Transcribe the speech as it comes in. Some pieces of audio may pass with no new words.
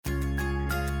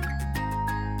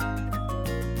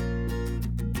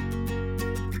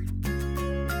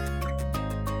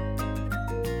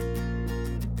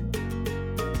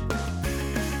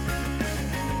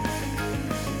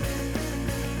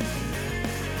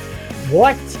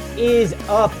What is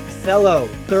up, fellow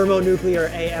thermonuclear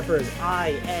AFers?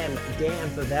 I am Dan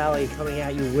Favale coming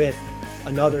at you with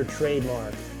another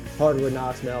trademark Hardwood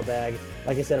Knocks mailbag.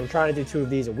 Like I said, I'm trying to do 2 of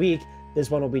these a week. This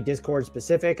one will be Discord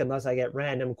specific unless I get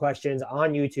random questions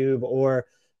on YouTube or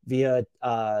via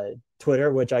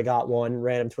Twitter, which I got one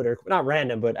random Twitter, not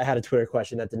random, but I had a Twitter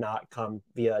question that did not come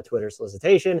via Twitter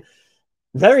solicitation.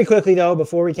 Very quickly, though,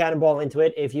 before we cannonball into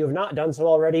it, if you have not done so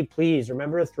already, please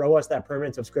remember to throw us that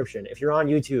permanent subscription. If you're on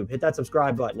YouTube, hit that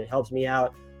subscribe button. It helps me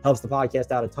out, helps the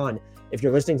podcast out a ton. If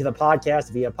you're listening to the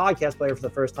podcast via podcast player for the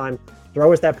first time,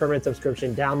 throw us that permanent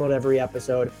subscription, download every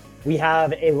episode. We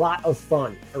have a lot of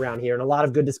fun around here and a lot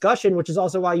of good discussion, which is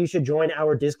also why you should join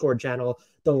our Discord channel.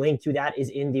 The link to that is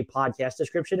in the podcast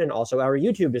description and also our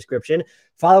YouTube description.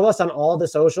 Follow us on all the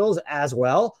socials as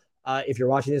well. If you're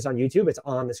watching this on YouTube, it's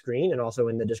on the screen and also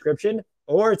in the description,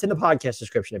 or it's in the podcast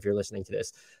description if you're listening to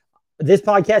this. This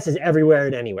podcast is everywhere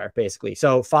and anywhere, basically.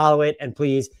 So follow it, and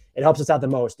please, it helps us out the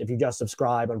most if you just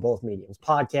subscribe on both mediums,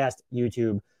 podcast,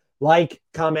 YouTube. Like,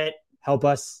 comment, help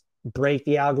us break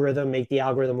the algorithm, make the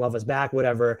algorithm love us back,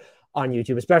 whatever, on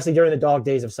YouTube, especially during the dog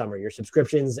days of summer. Your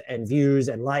subscriptions and views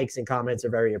and likes and comments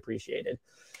are very appreciated.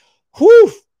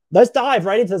 Whew! Let's dive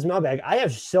right into this mailbag. I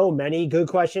have so many good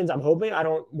questions. I'm hoping I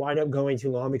don't wind up going too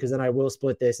long, because then I will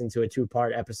split this into a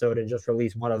 2-part episode and just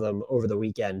release one of them over the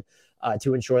weekend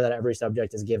to ensure that every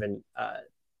subject is given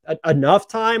enough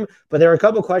time. But there are a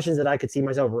couple questions that I could see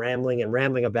myself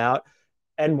rambling about,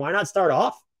 and why not start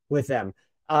off with them?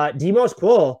 Demos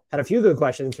Quill had a few good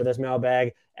questions for this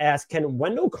mailbag. Asked, can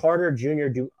Wendell Carter Jr.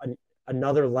 do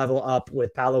another level up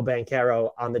with Paolo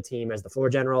Banchero on the team as the floor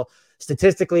general?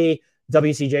 Statistically,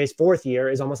 WCJ's 4th year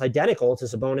is almost identical to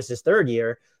Sabonis' 3rd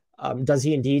year. Does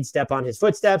he indeed step on his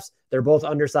footsteps? They're both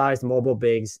undersized, mobile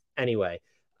bigs anyway.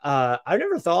 I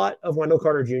never thought of Wendell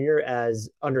Carter Jr. as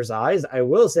undersized. I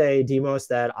will say, Demos,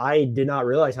 that I did not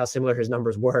realize how similar his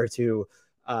numbers were to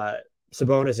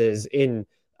Sabonis's in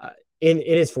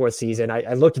his 4th season.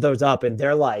 I looked those up, and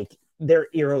they're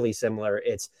eerily similar.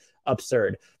 It's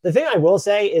absurd. The thing I will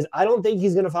say is I don't think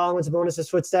he's going to follow in Sabonis'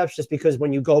 footsteps, just because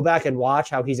when you go back and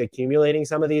watch how he's accumulating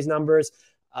some of these numbers,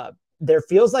 there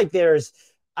feels like there's,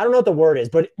 I don't know what the word is,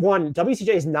 but one, WCJ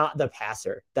is not the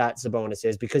passer that Sabonis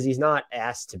is, because he's not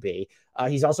asked to be.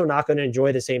 He's also not going to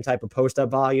enjoy the same type of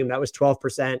post-up volume. That was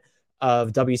 12%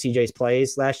 of WCJ's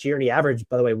plays last year, and he averaged,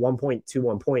 by the way,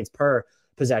 1.21 points per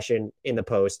possession in the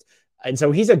post. And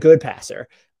so he's a good passer.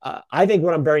 I think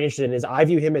what I'm very interested in is I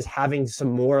view him as having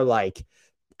some more like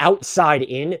outside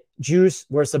in juice,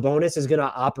 where Sabonis is going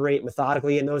to operate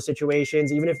methodically in those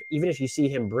situations. Even if you see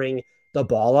him bring the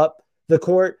ball up the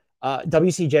court,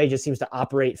 WCJ just seems to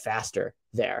operate faster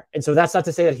there. And so that's not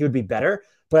to say that he would be better,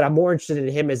 but I'm more interested in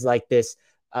him as like this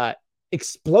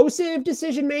explosive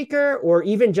decision maker, or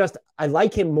even just, I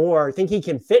like him more, think he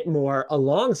can fit more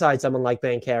alongside someone like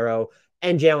Banchero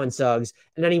and Jalen Suggs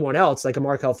and anyone else like a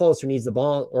Markelle Fultz who needs the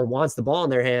ball or wants the ball in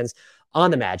their hands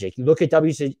on the Magic. You look at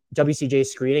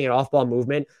WCJ's screening and off-ball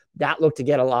movement, that looked to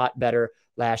get a lot better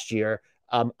last year.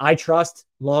 I trust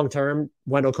long-term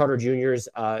Wendell Carter Jr.'s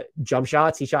jump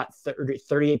shots. He shot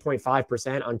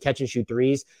 38.5% on catch-and-shoot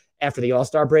threes after the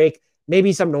All-Star break.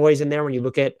 Maybe some noise in there when you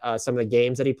look at some of the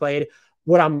games that he played.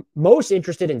 What I'm most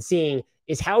interested in seeing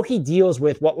is how he deals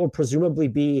with what will presumably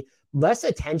be less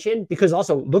attention, because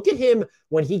also look at him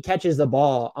when he catches the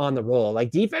ball on the roll.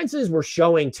 Like, defenses were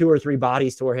showing 2 or 3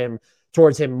 bodies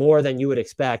towards him more than you would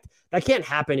expect. That can't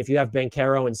happen if you have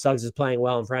Banchero and Suggs is playing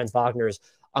well and Franz Wagner's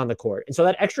on the court. And so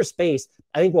that extra space,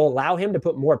 I think, will allow him to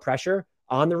put more pressure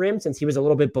on the rim, since he was a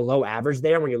little bit below average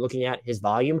there when you're looking at his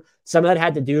volume. Some of that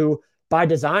had to do by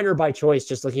design or by choice,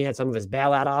 just looking at some of his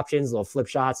bailout options, little flip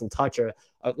shots and touch a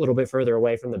little bit further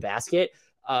away from the basket.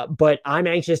 But I'm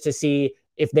anxious to see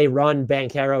if they run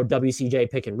Banchero,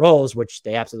 WCJ pick and rolls, which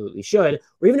they absolutely should,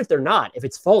 or even if they're not, if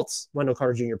it's Fultz, Wendell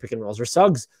Carter Jr. pick and rolls, or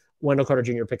Suggs, Wendell Carter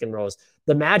Jr. pick and rolls.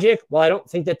 The Magic, while I don't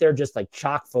think that they're just like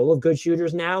chock full of good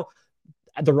shooters now,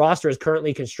 the roster is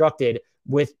currently constructed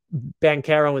with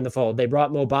Banchero in the fold. They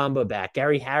brought Mo Bamba back.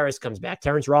 Gary Harris comes back.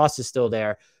 Terrence Ross is still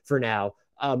there for now.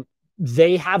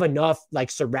 They have enough like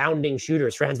surrounding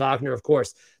shooters, Franz Wagner, of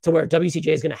course, to where WCJ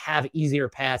is going to have easier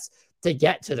paths to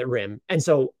get to the rim. And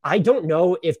so I don't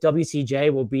know if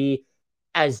WCJ will be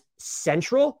as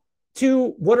central to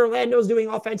what Orlando's doing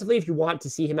offensively if you want to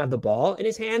see him have the ball in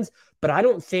his hands, but I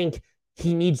don't think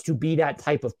he needs to be that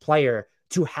type of player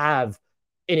to have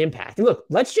an impact. And look,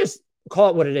 let's just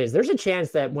call it what it is. There's a chance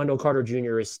that Wendell Carter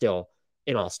Jr. is still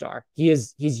an all-star.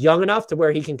 He's young enough to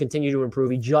where he can continue to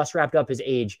improve. He just wrapped up his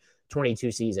age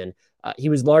 22 season. He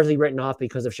was largely written off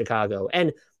because of Chicago.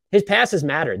 And his passes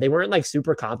mattered. They weren't like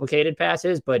super complicated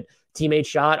passes, but teammates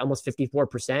shot almost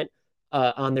 54%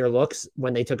 on their looks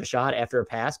when they took a shot after a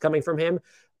pass coming from him.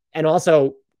 And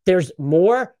also, there's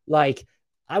more like,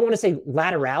 I want to say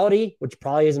laterality, which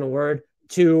probably isn't a word,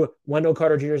 to Wendell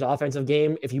Carter Jr.'s offensive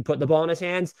game if you put the ball in his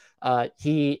hands. I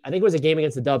think it was a game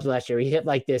against the Dubs last year. He hit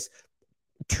like this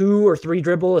 2 or 3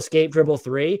 dribble, escape dribble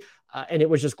 3, and it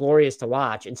was just glorious to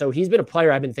watch. And so he's been a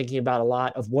player I've been thinking about a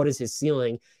lot of what is his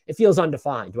ceiling. It feels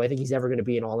undefined. Do I think he's ever going to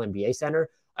be an all-NBA center?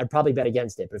 I'd probably bet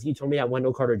against it. But if you told me that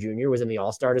Wendell Carter Jr. was in the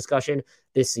all-star discussion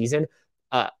this season,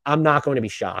 I'm not going to be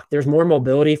shocked. There's more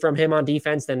mobility from him on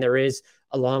defense than there is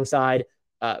alongside,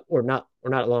 or not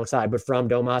alongside, but from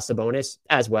Domas Sabonis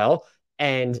as well.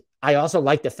 And I also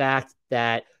like the fact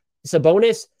that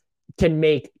Sabonis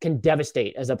can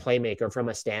devastate as a playmaker from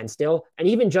a standstill. And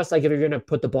even just like if you're going to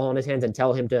put the ball in his hands and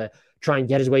tell him to try and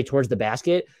get his way towards the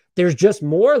basket, there's just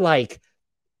more like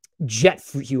jet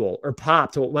fuel or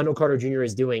pop to what Wendell Carter Jr.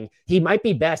 is doing. He might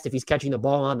be best if he's catching the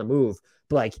ball on the move,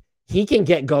 but like he can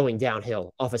get going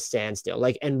downhill off a standstill,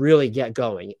 like, and really get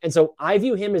going. And so I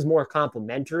view him as more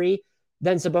complimentary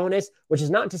than Sabonis, which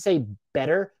is not to say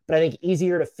better, but I think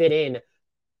easier to fit in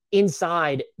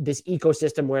inside this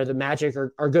ecosystem where the Magic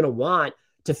are going to want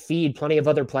to feed plenty of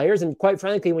other players. And quite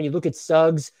frankly, when you look at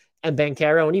Suggs and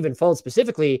Banchero and even Fultz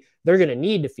specifically, they're going to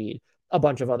need to feed a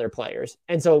bunch of other players.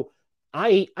 And so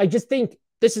I just think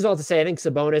this is all to say, I think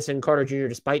Sabonis and Carter Jr.,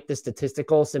 despite the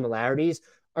statistical similarities,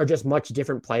 are just much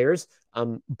different players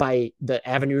by the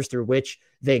avenues through which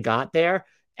they got there.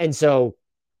 And so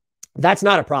that's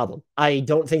not a problem. I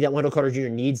don't think that Wendell Carter Jr.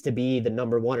 needs to be the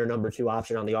number 1 or number 2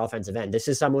 option on the offensive end. This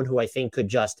is someone who I think could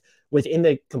just, within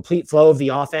the complete flow of the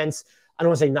offense, I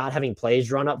don't want to say not having plays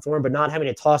drawn up for him, but not having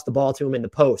to toss the ball to him in the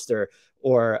post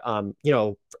or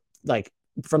like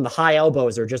from the high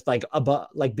elbows or just like above,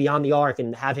 like beyond the arc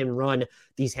and have him run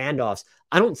these handoffs.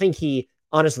 I don't think he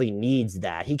honestly needs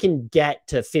that. He can get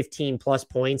to 15 plus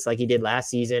points like he did last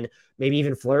season, maybe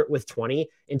even flirt with 20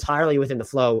 entirely within the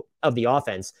flow of the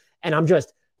offense. And I'm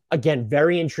just, again,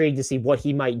 very intrigued to see what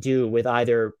he might do with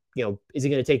either, is he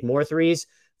going to take more threes?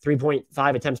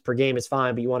 3.5 attempts per game is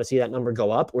fine, but you want to see that number go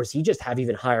up? Or does he just have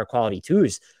even higher quality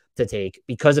twos to take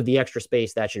because of the extra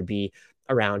space that should be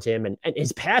around him? And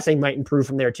his passing might improve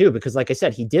from there too, because like I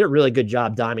said, he did a really good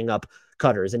job diming up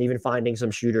cutters and even finding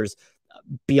some shooters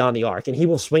beyond the arc. And he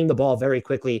will swing the ball very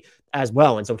quickly as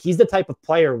well. And so he's the type of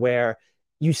player where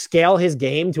you scale his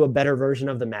game to a better version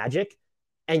of the Magic,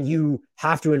 and you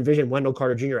have to envision Wendell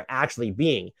Carter Jr. actually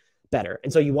being better.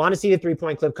 And so you want to see the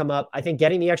 3-point clip come up. I think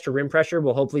getting the extra rim pressure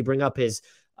will hopefully bring up his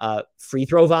free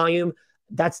throw volume.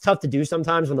 That's tough to do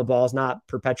sometimes when the ball's not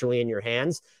perpetually in your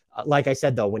hands. Like I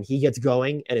said, though, when he gets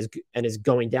going and is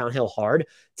going downhill hard,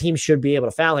 teams should be able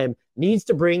to foul him. Needs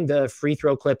to bring the free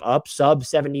throw clip up, sub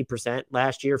 70%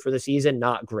 last year for the season.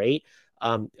 Not great.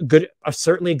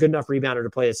 Certainly a good enough rebounder to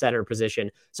play the center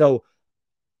position. So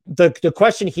the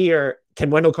question here, can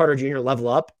Wendell Carter Jr. level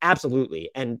up? Absolutely.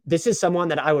 And this is someone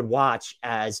that I would watch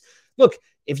as, look,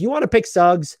 if you want to pick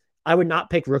Suggs, I would not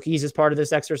pick rookies as part of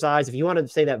this exercise. If you want to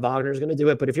say that Wagner is going to do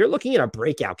it, but if you're looking at a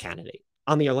breakout candidate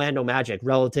on the Orlando Magic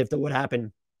relative to what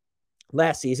happened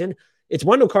last season, it's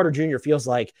Wendell Carter Jr. feels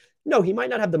like, no, he might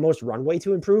not have the most runway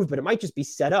to improve, but it might just be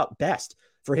set up best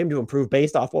for him to improve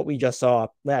based off what we just saw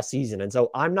last season. And so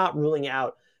I'm not ruling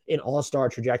out an all-star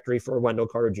trajectory for Wendell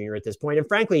Carter Jr. at this point. And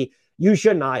frankly, you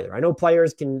shouldn't either. I know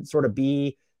players can sort of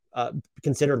be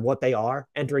considered what they are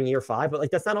entering year 5, but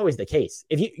like that's not always the case.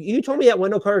 If you told me that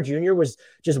Wendell Carter Jr. was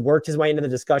just worked his way into the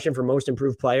discussion for most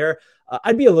improved player,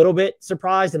 I'd be a little bit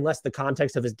surprised unless the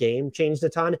context of his game changed a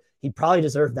ton. He probably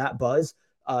deserved that buzz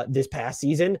this past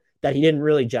season that he didn't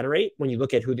really generate when you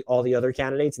look at who all the other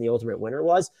candidates and the ultimate winner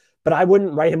was. But I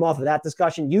wouldn't write him off of that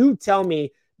discussion. You tell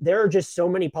me, there are just so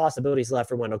many possibilities left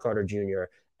for Wendell Carter Jr.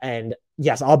 And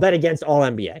yes, I'll bet against all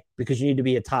NBA because you need to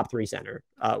be a top 3 center.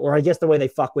 Or I guess the way they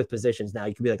fuck with positions now,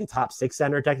 you could be like a top 6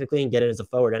 center technically and get it as a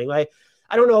forward anyway.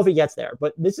 I don't know if he gets there,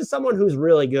 but this is someone who's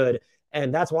really good.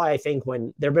 And that's why I think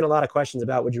when there have been a lot of questions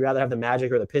about would you rather have the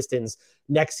Magic or the Pistons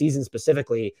next season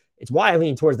specifically, it's why I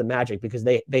lean towards the Magic because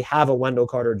they have a Wendell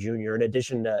Carter Jr. in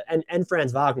addition to, and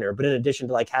Franz Wagner, but in addition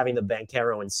to like having the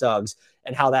Banchero and Suggs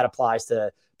and how that applies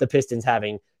to the Pistons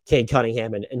having Cade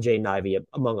Cunningham and Jaden Ivey,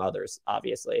 among others,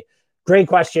 obviously. Great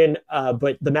question.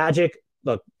 But the Magic,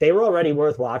 look, they were already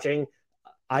worth watching.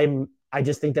 I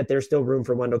just think that there's still room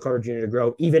for Wendell Carter Jr. to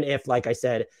grow, even if, like I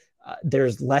said,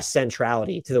 there's less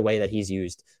centrality to the way that he's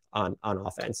used on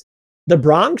offense. The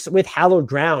Bronx with Hallowed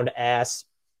Ground asks,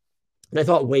 And I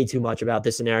thought way too much about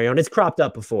this scenario, and it's cropped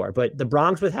up before. But the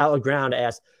Bronx with Hallowed Ground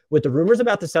asked, with the rumors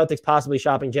about the Celtics possibly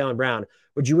shopping Jaylen Brown,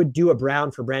 would do a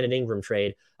Brown for Brandon Ingram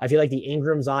trade? I feel like the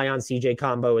Ingram Zion CJ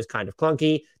combo is kind of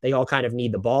clunky. They all kind of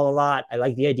need the ball a lot. I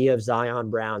like the idea of Zion,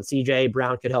 Brown, CJ.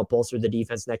 Brown could help bolster the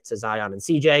defense next to Zion and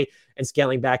CJ, and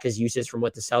scaling back his uses from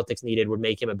what the Celtics needed would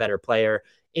make him a better player.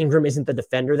 Ingram isn't the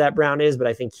defender that Brown is, but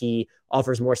I think he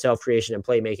offers more self-creation and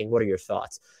playmaking. What are your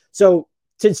thoughts? So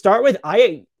to start with,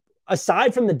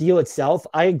 aside from the deal itself,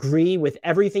 I agree with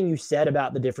everything you said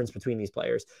about the difference between these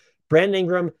players. Brandon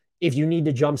Ingram, if you need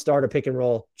to jumpstart a pick and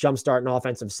roll, jumpstart an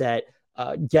offensive set,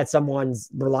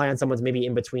 rely on someone's maybe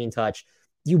in between touch,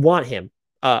 you want him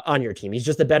on your team. He's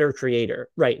just a better creator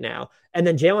right now. And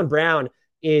then Jaylen Brown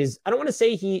is, I don't want to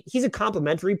say he's a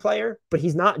complementary player, but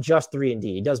he's not just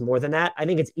 3-and-D. He does more than that. I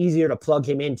think it's easier to plug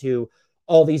him into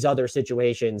all these other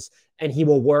situations, and he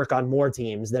will work on more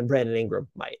teams than Brandon Ingram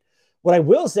might. What I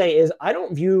will say is I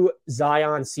don't view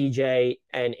Zion, CJ,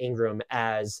 and Ingram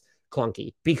as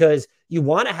clunky, because you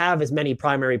want to have as many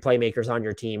primary playmakers on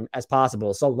your team as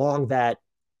possible, so long that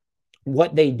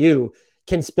what they do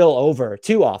can spill over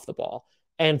to off the ball.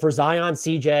 And for Zion,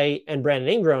 CJ, and Brandon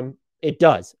Ingram, it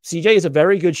does. CJ is a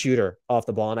very good shooter off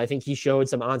the ball, and I think he showed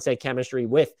some on-set chemistry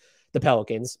with the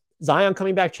Pelicans. Zion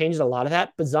coming back changes a lot of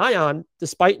that, but Zion,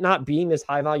 despite not being this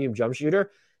high-volume jump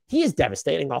shooter, he is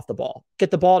devastating off the ball.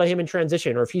 Get the ball to him in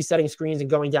transition, or if he's setting screens and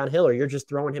going downhill, or you're just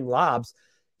throwing him lobs,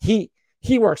 he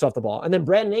works off the ball. And then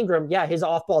Brandon Ingram, yeah, his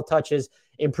off-ball touch has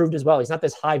improved as well. He's not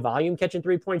this high-volume catch-and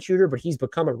three-point shooter, but he's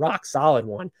become a rock-solid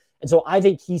one. And so I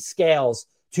think he scales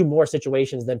to more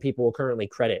situations than people will currently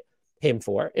credit him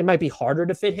for. It might be harder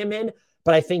to fit him in,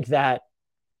 but I think that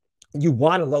you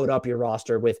want to load up your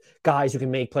roster with guys who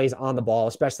can make plays on the ball,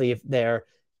 especially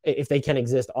if they can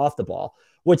exist off the ball.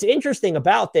 What's interesting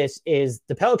about this is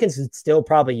the Pelicans could still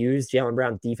probably use Jaylen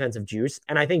Brown's defensive juice,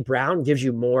 and I think Brown gives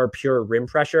you more pure rim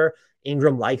pressure.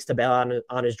 Ingram likes to bail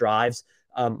on his drives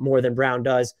more than Brown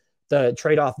does. The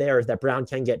trade-off there is that Brown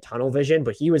can get tunnel vision,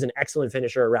 but he was an excellent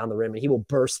finisher around the rim, and he will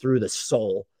burst through the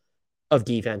soul of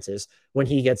defenses when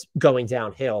he gets going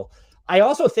downhill. I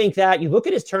also think that you look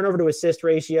at his turnover to assist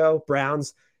ratio,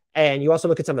 Brown's, and you also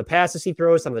look at some of the passes he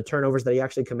throws, some of the turnovers that he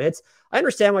actually commits. I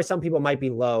understand why some people might be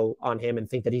low on him and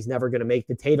think that he's never going to make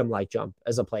the Tatum-like jump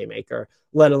as a playmaker,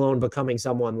 let alone becoming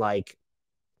someone like,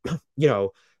 like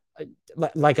a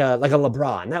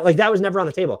LeBron. That was never on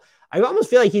the table. I almost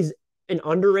feel like he's an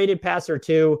underrated passer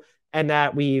too, and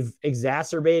that we've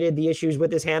exacerbated the issues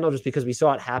with his handle just because we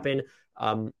saw it happen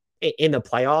in the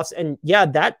playoffs. And yeah,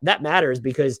 that matters,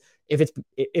 because if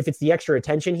it's the extra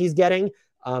attention he's getting,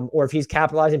 or if he's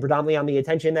capitalizing predominantly on the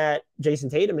attention that Jason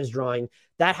Tatum is drawing,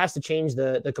 that has to change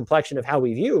the complexion of how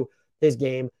we view his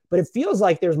game. But it feels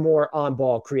like there's more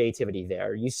on-ball creativity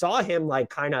there. You saw him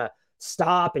kind of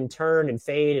stop and turn and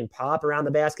fade and pop around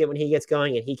the basket when he gets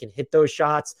going, and he can hit those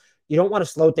shots. You don't want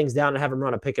to slow things down and have him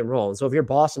run a pick and roll. And so if you're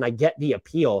Boston, I get the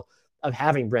appeal of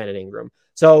having Brandon Ingram.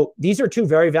 So these are two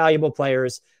very valuable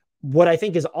players. What I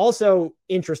think is also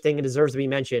interesting and deserves to be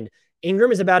mentioned,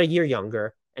 Ingram is about a year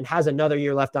younger and has another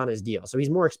year left on his deal. So he's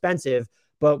more expensive,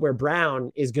 but where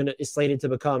Brown is slated to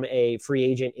become a free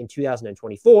agent in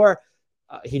 2024,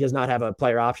 he does not have a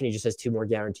player option. He just has 2 more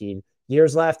guaranteed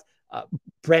years left.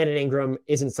 Brandon Ingram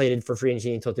isn't slated for free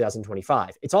agency until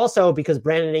 2025. It's also because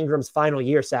Brandon Ingram's final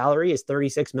year salary is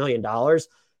 $36 million.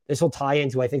 This will tie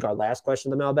into, I think, our last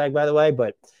question in the mailbag, by the way,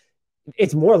 but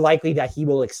it's more likely that he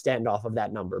will extend off of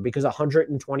that number, because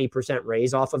 120%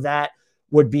 raise off of that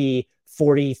would be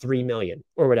 $43 million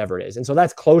or whatever it is. And so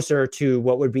that's closer to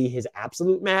what would be his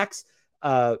absolute max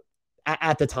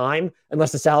at the time,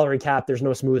 unless the salary cap, there's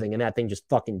no smoothing and that thing just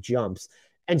fucking jumps.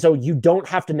 And so you don't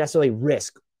have to necessarily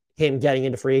risk him getting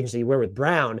into free agency, where with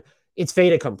Brown, it's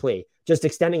fait accompli. Just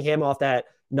extending him off that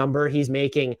number he's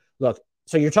making. Look,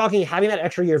 so you're talking having that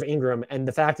extra year of Ingram and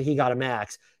the fact that he got a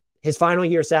max. His final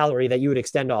year salary that you would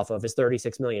extend off of is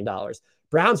 $36 million.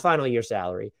 Brown's final year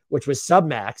salary, which was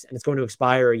sub-max and it's going to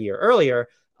expire a year earlier,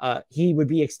 he would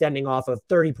be extending off of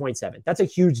 30.7. That's a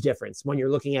huge difference when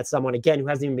you're looking at someone, again, who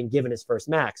hasn't even been given his first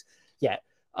max yet.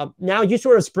 Now you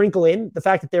sort of sprinkle in the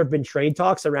fact that there have been trade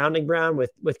talks surrounding Brown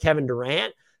with Kevin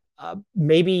Durant.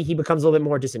 Maybe he becomes a little bit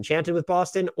more disenchanted with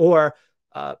Boston, or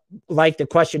like the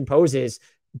question poses,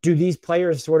 do these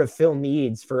players sort of fill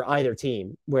needs for either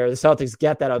team, where the Celtics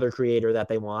get that other creator that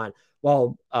they want,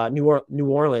 while New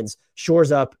Orleans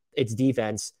shores up its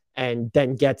defense and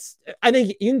then gets, I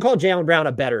think you can call Jaylen Brown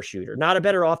a better shooter, not a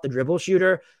better off the dribble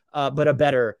shooter, but a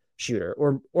better shooter,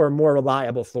 or a more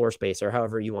reliable floor spacer,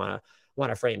 however you want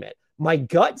to frame it. My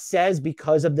gut says,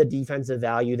 because of the defensive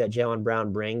value that Jaylen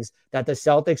Brown brings, that the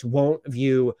Celtics won't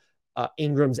view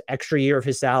Ingram's extra year of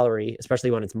his salary,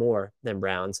 especially when it's more than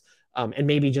Brown's, and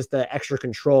maybe just the extra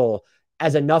control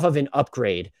as enough of an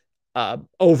upgrade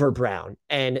over Brown.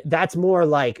 And that's more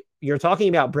like you're talking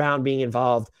about Brown being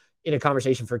involved in a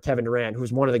conversation for Kevin Durant,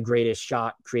 who's one of the greatest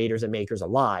shot creators and makers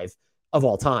alive of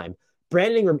all time.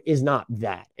 Brandon Ingram is not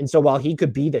that. And so while he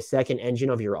could be the second engine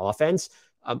of your offense,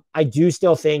 I do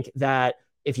still think that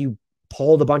if you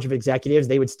polled a bunch of executives,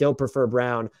 they would still prefer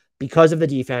Brown because of the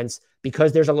defense,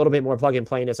 because there's a little bit more plug and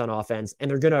playness on offense, and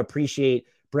they're going to appreciate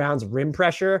Brown's rim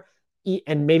pressure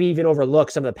and maybe even overlook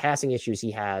some of the passing issues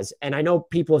he has. And I know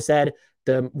people have said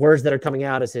the words that are coming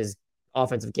out as his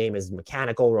offensive game is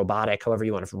mechanical, robotic, however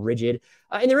you want to, rigid.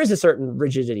 And there is a certain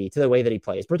rigidity to the way that he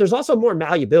plays, but there's also more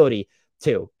malleability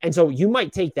too. And so you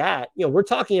might take that. We're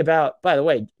talking about, by the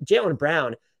way, Jaylen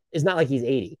Brown is not like he's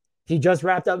 80. He just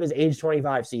wrapped up his age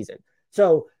 25 season.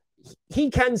 So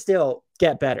he can still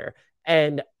get better.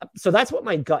 And so that's what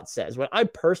my gut says. When I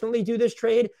personally do this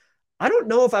trade, I don't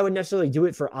know if I would necessarily do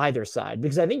it for either side,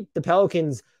 because I think the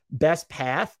Pelicans' best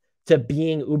path to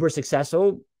being uber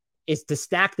successful is to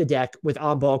stack the deck with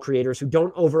on-ball creators who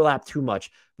don't overlap too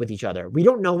much with each other. We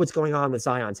don't know what's going on with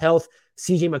Zion's health.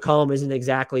 CJ McCollum isn't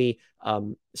exactly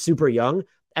super young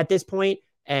at this point.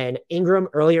 And Ingram,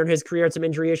 earlier in his career, had some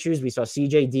injury issues. We saw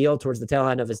CJ deal towards the tail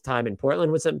end of his time in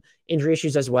Portland with some injury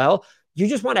issues as well. You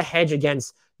just want to hedge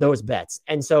against those bets.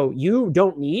 And so you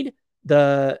don't need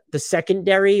the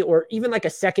secondary or even like a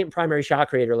second primary shot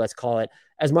creator, let's call it,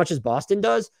 as much as Boston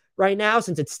does right now,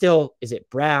 since it's still, is it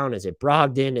Brown? Is it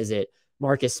Brogdon? Is it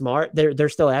Marcus Smart? They're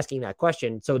still asking that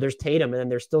question. So there's Tatum, and then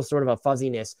there's still sort of a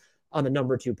fuzziness on the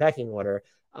number 2 pecking order.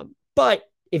 But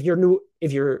if you're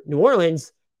New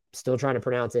Orleans, still trying to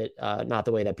pronounce it, not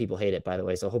the way that people hate it, by the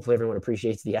way. So hopefully everyone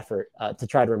appreciates the effort to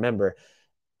try to remember.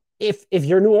 If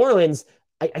you're New Orleans,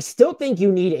 I still think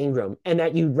you need Ingram, and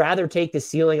that you'd rather take the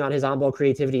ceiling on his on-ball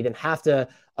creativity than have to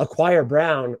acquire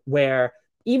Brown, where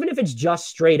even if it's just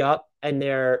straight up, and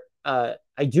I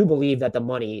do believe that the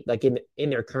money, like in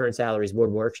their current salaries, would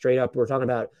work straight up. We're talking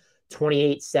about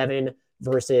 28-7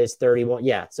 versus 31.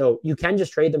 Yeah, so you can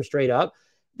just trade them straight up.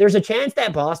 There's a chance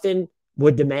that Boston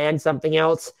would demand something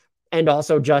else, and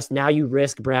also just now you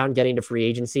risk Brown getting to free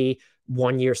agency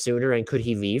 1 year sooner, and could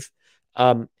he leave?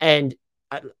 And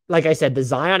like I said, the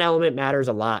Zion element matters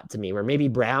a lot to me, where maybe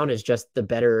Brown is just the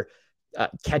better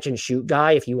catch and shoot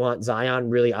guy if you want Zion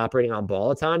really operating on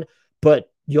ball a ton. But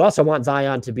you also want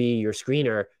Zion to be your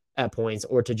screener at points,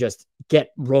 or to just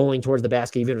get rolling towards the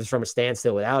basket, even if it's from a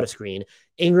standstill without a screen.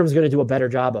 Ingram's going to do a better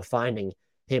job of finding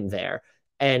him there.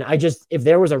 And if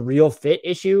there was a real fit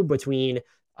issue between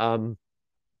New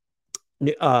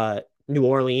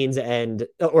Orleans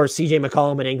or CJ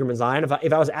McCollum and Ingram and Zion,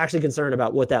 if I was actually concerned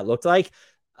about what that looked like,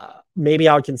 maybe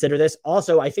I would consider this.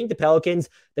 Also, I think the Pelicans,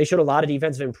 they showed a lot of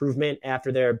defensive improvement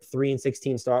after their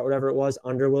 3-16 start, whatever it was,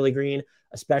 under Willie Green.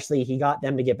 Especially, he got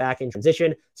them to get back in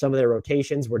transition. Some of their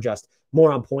rotations were just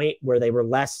more on point, where they were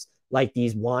less like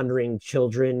these wandering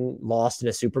children lost in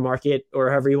a supermarket, or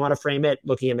however you want to frame it,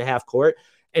 looking in the half court.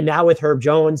 And now with Herb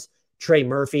Jones, Trey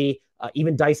Murphy,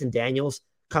 even Dyson Daniels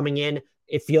coming in,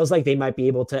 it feels like they might be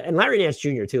able to, and Larry Nance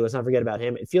Jr. too, let's not forget about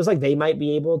him. It feels like they might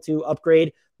be able to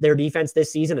upgrade their defense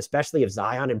this season, especially if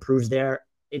Zion improves there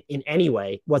in any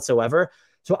way whatsoever.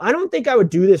 So I don't think I would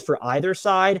do this for either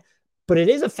side, but it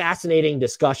is a fascinating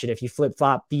discussion if you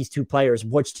flip-flop these two players,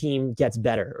 which team gets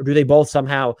better, or do they both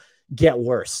somehow get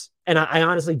worse? And I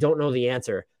honestly don't know the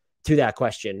answer to that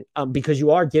question, because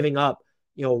you are giving up,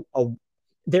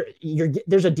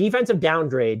 there's a defensive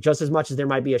downgrade just as much as there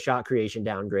might be a shot creation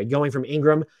downgrade. Going from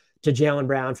Ingram to Jaylen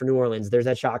Brown for New Orleans, there's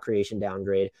that shot creation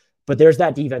downgrade, but there's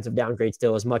that defensive downgrade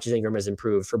still, as much as Ingram has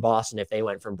improved for Boston if they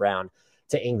went from Brown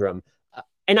to Ingram.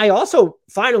 And I also,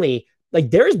 finally, we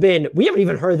haven't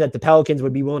even heard that the Pelicans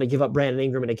would be willing to give up Brandon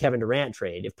Ingram in a Kevin Durant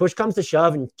trade. If push comes to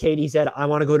shove and KD said, I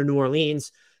want to go to New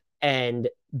Orleans, and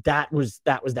that was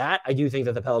that, I do think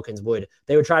that the Pelicans would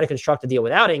try to construct a deal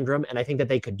without Ingram. And I think that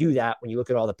they could do that when you look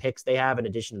at all the picks they have in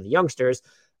addition to the youngsters.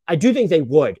 I do think they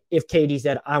would if KD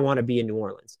said, I want to be in New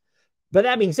Orleans. But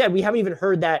that being said, we haven't even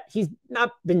heard that he's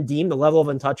not been deemed the level of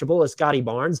untouchable as Scotty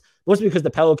Barnes, mostly because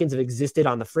the Pelicans have existed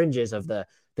on the fringes of the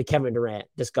Kevin Durant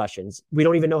discussions. We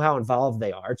don't even know how involved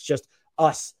they are. It's just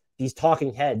us, these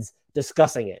talking heads,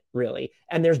 discussing it, really.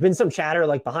 And there's been some chatter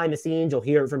like behind the scenes. You'll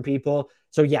hear it from people.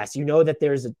 So yes, you know that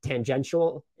there's a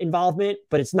tangential involvement,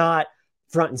 but it's not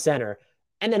front and center.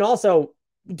 And then also,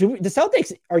 the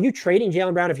Celtics, are you trading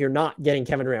Jaylen Brown if you're not getting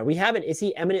Kevin Durant? Is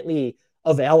he eminently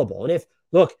available? And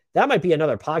look, that might be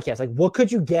another podcast. Like, what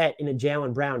could you get in a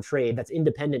Jaylen Brown trade that's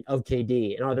independent of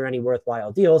KD? And are there any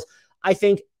worthwhile deals? I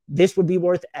think this would be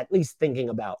worth at least thinking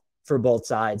about for both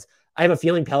sides. I have a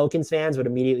feeling Pelicans fans would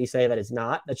immediately say that it's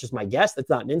not. That's just my guess. That's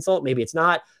not an insult. Maybe it's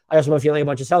not. I also have a feeling a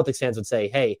bunch of Celtics fans would say,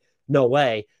 hey, no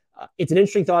way. It's an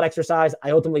interesting thought exercise.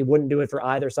 I ultimately wouldn't do it for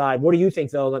either side. What do you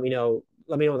think, though? Let me know.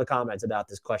 Let me know in the comments about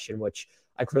this question, which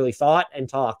I clearly thought and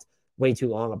talked way too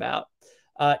long about.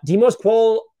 Demos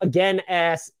Quoll again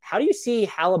asks, how do you see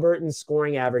Halliburton's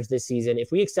scoring average this season?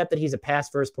 If we accept that he's a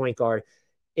pass-first point guard,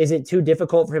 is it too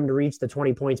difficult for him to reach the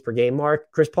 20 points per game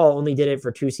mark? Chris Paul only did it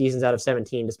for 2 seasons out of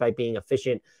 17, despite being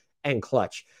efficient and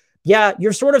clutch. Yeah,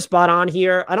 you're sort of spot on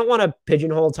here. I don't want to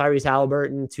pigeonhole Tyrese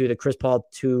Halliburton to the Chris Paul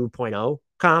 2.0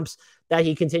 comps that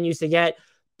he continues to get,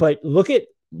 but look at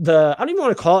I don't even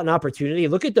want to call it an opportunity.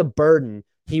 Look at the burden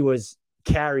he was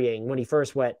carrying when he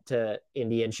first went to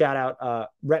Indy. And shout out,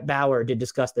 Rhett Bauer did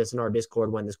discuss this in our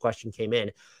Discord when this question came in.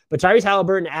 But Tyrese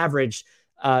Halliburton averaged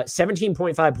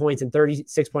 17.5 points in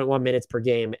 36.1 minutes per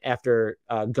game after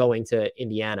going to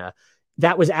Indiana.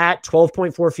 That was at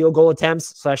 12.4 field goal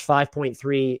attempts /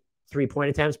 5.3 3-point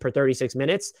attempts per 36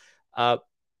 minutes.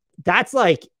 That's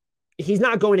like, he's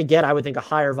not going to get, I would think, a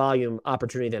higher volume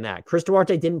opportunity than that. Chris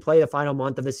Duarte didn't play the final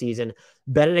month of the season.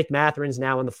 Benedict Matherin's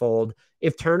now in the fold.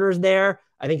 If Turner's there,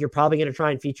 I think you're probably going to try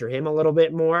and feature him a little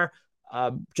bit more,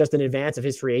 just in advance of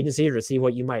his free agency, or to see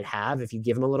what you might have if you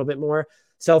give him a little bit more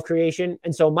self-creation.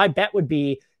 And so my bet would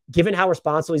be, given how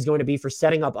responsible he's going to be for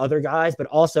setting up other guys, but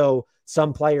also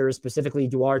some players, specifically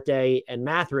Duarte and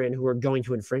Mathurin, who are going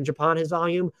to infringe upon his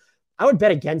volume, I would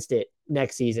bet against it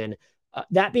next season.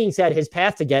 That being said, his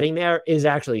path to getting there is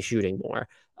actually shooting more.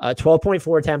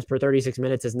 12.4 attempts per 36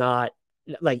 minutes is not,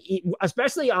 like,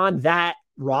 especially on that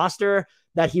roster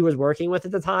that he was working with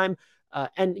at the time.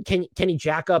 And can he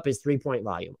jack up his 3-point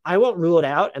volume? I won't rule it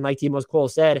out. And like Demos Quoll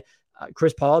said,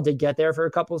 Chris Paul did get there for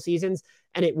a couple of seasons.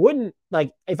 And it wouldn't,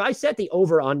 like, if I set the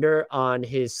over-under on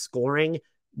his scoring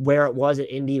where it was at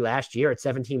Indy last year at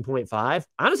 17.5, I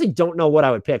honestly don't know what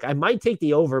I would pick. I might take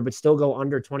the over, but still go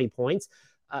under 20 points.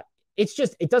 It's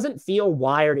just, it doesn't feel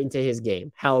wired into his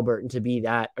game, Halliburton, to be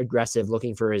that aggressive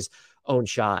looking for his own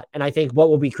shot. And I think what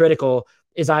will be critical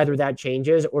is either that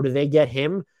changes, or do they get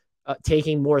him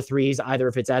taking more threes, either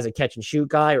if it's as a catch and shoot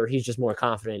guy or he's just more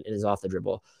confident in his off the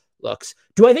dribble looks.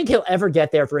 Do I think he'll ever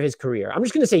get there for his career? I'm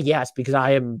just going to say yes, because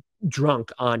I am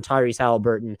drunk on Tyrese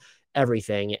Halliburton,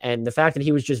 everything. And the fact that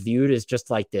he was just viewed as just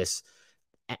like this,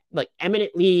 like,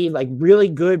 eminently, like, really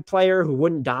good player who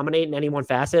wouldn't dominate in any one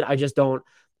facet,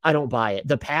 I don't buy it.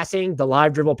 The passing, the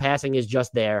live dribble passing is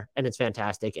just there, and it's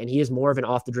fantastic. And he is more of an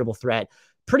off the dribble threat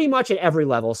pretty much at every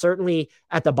level, certainly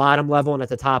at the bottom level and at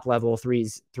the top level,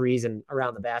 threes and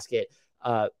around the basket,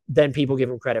 than people give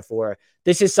him credit for.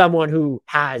 This is someone who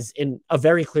has, in a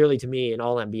very clearly to me, an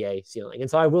all NBA ceiling. And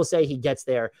so I will say he gets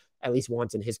there at least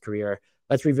once in his career.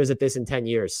 Let's revisit this in 10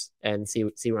 years and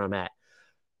see where I'm at.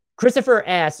 Christopher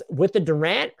asks, with the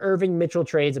Durant, Irving, Mitchell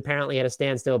trades apparently at a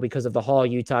standstill because of the haul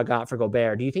Utah got for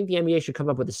Gobert, do you think the NBA should come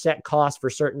up with a set cost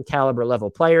for certain caliber level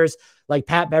players? Like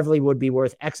Pat Beverly would be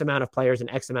worth X amount of players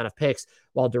and X amount of picks,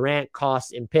 while Durant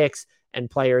costs in picks and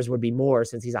players would be more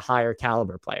since he's a higher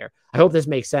caliber player. I hope this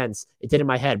makes sense. It did in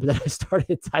my head, but then I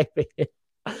started typing it.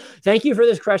 Thank you for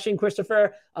this question,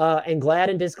 Christopher. And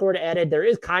glad in Discord added, there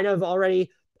is kind of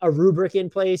already a rubric in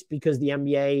place, because the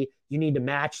NBA, you need to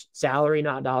match salary,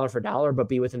 not dollar for dollar, but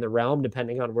be within the realm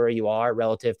depending on where you are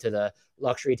relative to the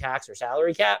luxury tax or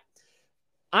salary cap.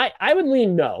 I would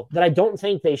lean no, that I don't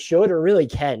think they should or really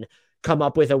can come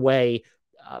up with a way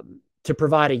to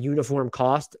provide a uniform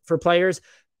cost for players,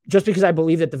 just because I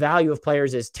believe that the value of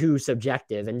players is too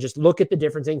subjective. And just look at the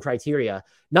difference in criteria,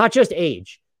 not just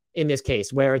age in this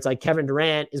case, where it's like Kevin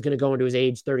Durant is going to go into his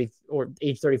age 30 or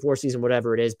age 34 season,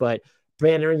 whatever it is, but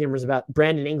Brandon Ingram is about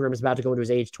to go into his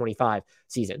age 25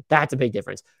 season. That's a big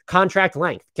difference. Contract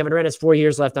length. Kevin Durant has 4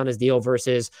 years left on his deal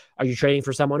versus, are you trading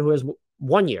for someone who has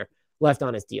 1 year left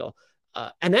on his deal?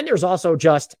 And then there's also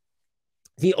just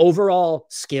the overall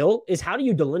skill is, how do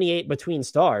you delineate between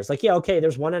stars? Like, yeah, okay,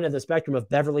 there's one end of the spectrum of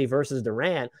Beverly versus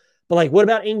Durant, but like, what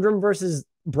about Ingram versus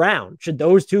Brown? Should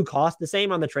those two cost the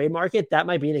same on the trade market? That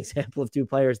might be an example of two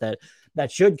players that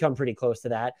should come pretty close to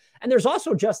that. And there's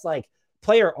also just like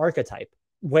player archetype,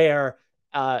 where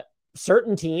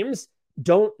certain teams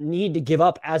don't need to give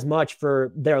up as much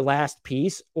for their last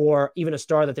piece or even a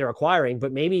star that they're acquiring,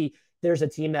 but maybe there's a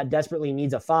team that desperately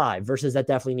needs a 5 versus that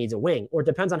definitely needs a wing, or it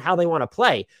depends on how they want to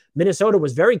play. Minnesota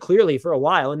was very clearly for a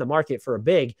while in the market for a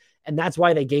big, and that's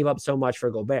why they gave up so much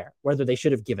for Gobert. Whether they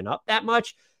should have given up that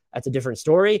much, that's a different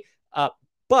story.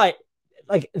 But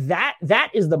like that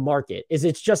is the market.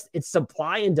 It's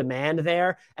supply and demand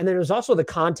there. And then there's also the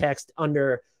context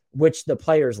under which the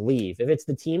players leave. If it's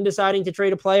the team deciding to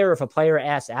trade a player, if a player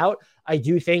asks out, I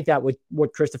do think that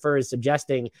what Christopher is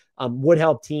suggesting would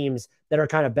help teams that are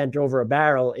kind of bent over a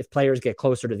barrel if players get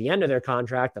closer to the end of their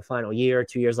contract, the final year,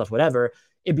 2 years left, whatever.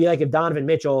 It'd be like if Donovan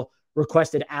Mitchell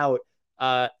requested out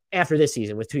after this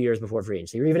season with 2 years before free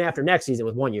agency, or even after next season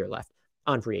with 1 year left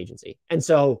on free agency. And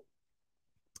so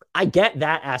I get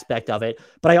that aspect of it,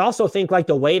 but I also think like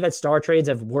the way that star trades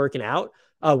have worked out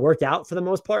for the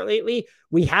most part lately,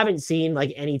 we haven't seen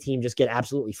like any team just get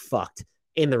absolutely fucked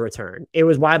in the return. It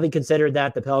was widely considered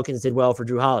that the Pelicans did well for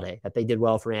Drew Holiday, that they did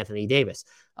well for Anthony Davis.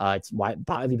 It's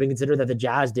widely been considered that the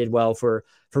Jazz did well for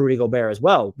Rudy Gobert as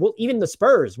well. Well, even the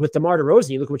Spurs with DeMar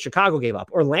DeRozan, you look what Chicago gave up.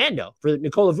 Orlando for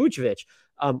Nikola Vucevic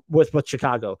with what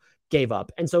Chicago gave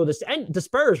up. And so the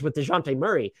Spurs with DeJounte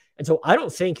Murray. And so I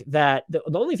don't think that the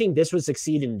only thing this would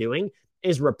succeed in doing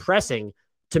is repressing,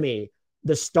 to me,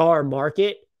 the star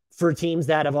market for teams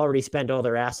that have already spent all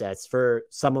their assets. For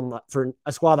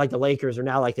a squad like the Lakers or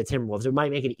now like the Timberwolves, it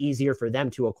might make it easier for them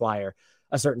to acquire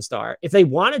a certain star. If they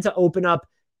wanted to open up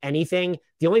anything,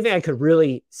 the only thing I could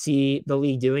really see the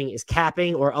league doing is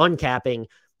capping or uncapping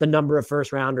the number of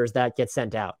first rounders that get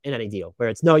sent out in any deal, where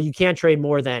it's no, you can't trade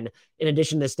more than, in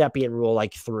addition to the Stepien rule,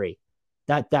 like 3.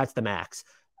 That's the max.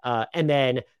 And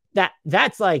then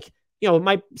that's like, it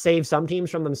might save some teams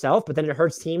from themselves, but then it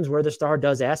hurts teams where the star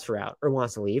does ask for out or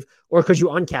wants to leave. Or could you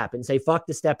uncap and say, fuck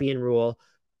the Stepien rule?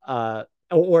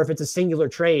 Or if it's a singular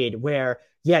trade where,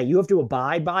 yeah, you have to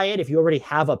abide by it. If you already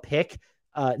have a pick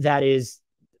that is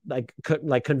like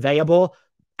conveyable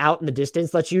out in the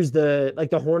distance, let's use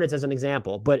the Hornets as an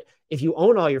example. But if you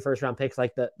own all your first round picks,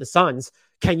 like the Suns,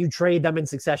 can you trade them in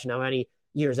succession how many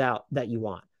years out that you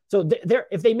want? So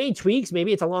if they made tweaks,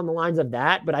 maybe it's along the lines of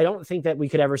that, but I don't think that we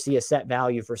could ever see a set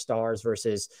value for stars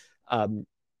versus any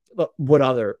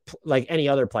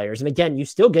other players. And again, you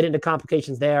still get into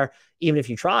complications there, even if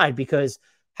you tried, because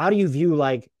how do you view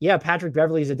Patrick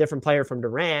Beverley is a different player from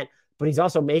Durant, but he's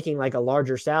also making like a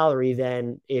larger salary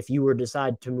than if you were to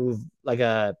decide to move like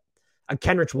a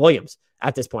Kenrich Williams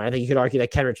at this point. I think you could argue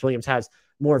that Kenrich Williams has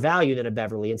more value than a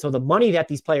Beverley. And so the money that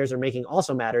these players are making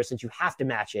also matters, since you have to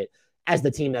match it as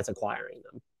the team that's acquiring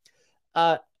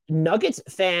them. Nuggets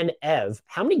fan Ev,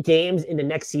 how many games in the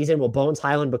next season will Bones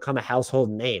Hyland become a household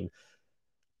name?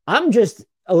 I'm just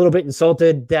a little bit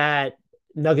insulted that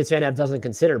Nuggets fan Ev doesn't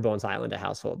consider Bones Hyland a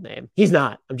household name. He's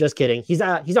not. I'm just kidding. He's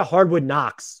a Hardwood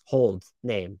Knocks hold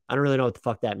name. I don't really know what the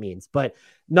fuck that means, but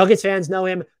Nuggets fans know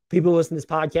him. People who listen to this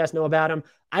podcast know about him.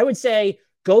 I would say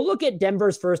go look at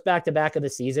Denver's first back-to-back of the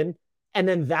season, and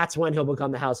then that's when he'll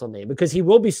become the household name, because he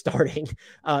will be starting.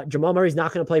 Jamal Murray's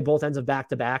not going to play both ends of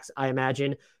back-to-backs, I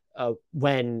imagine,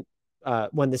 when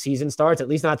the season starts, at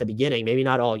least not at the beginning, maybe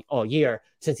not all year,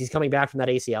 since he's coming back from that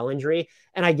ACL injury.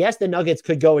 And I guess the Nuggets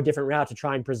could go a different route to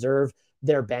try and preserve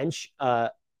their bench.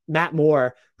 Matt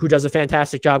Moore, who does a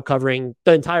fantastic job covering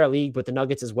the entire league, but the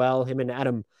Nuggets as well, him and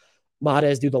Adam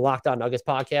Mares do the Locked On Nuggets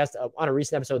podcast. On a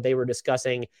recent episode, they were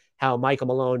discussing how Michael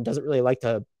Malone doesn't really like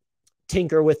to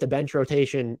tinker with the bench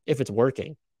rotation if it's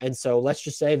working. And so let's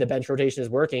just say the bench rotation is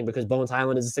working because Bones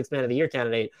Hyland is a sixth man of the year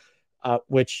candidate,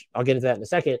 which I'll get into that in a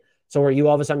second. So are you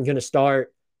all of a sudden going to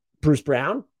start Bruce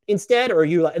Brown instead? Or are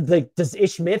you does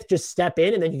Ish Smith just step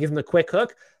in and then you give him a quick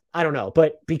hook? I don't know.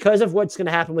 But because of what's going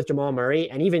to happen with Jamal Murray,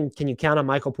 and even can you count on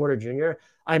Michael Porter Jr.,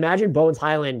 I imagine Bones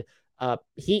Hyland,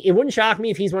 it wouldn't shock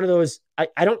me if he's one of those.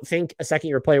 I don't think a second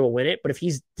year player will win it, but if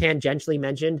he's tangentially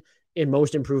mentioned in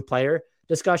most improved player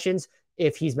discussions,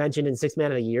 if he's mentioned in sixth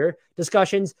man of the year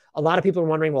discussions, a lot of people are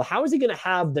wondering, well, how is he going to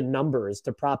have the numbers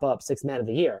to prop up sixth man of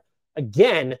the year?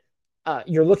 Again,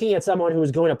 you're looking at someone who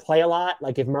is going to play a lot.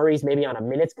 Like if Murray's maybe on a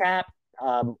minutes cap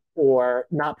or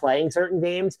not playing certain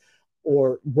games,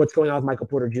 or what's going on with Michael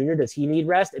Porter Jr., does he need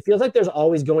rest? It feels like there's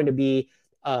always going to be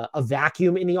a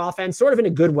vacuum in the offense, sort of in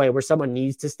a good way, where someone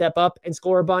needs to step up and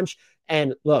score a bunch.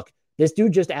 And look, this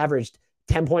dude just averaged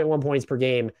 10.1 points per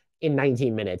game in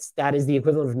 19 minutes. That is the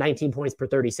equivalent of 19 points per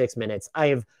 36 minutes. I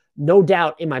have no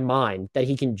doubt in my mind that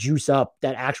he can juice up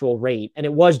that actual rate. And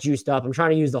it was juiced up. I'm trying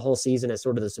to use the whole season as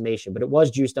sort of the summation, but it was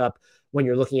juiced up when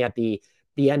you're looking at the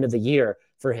end of the year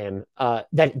for him.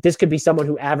 That this could be someone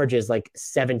who averages like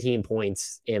 17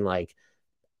 points in like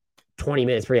 20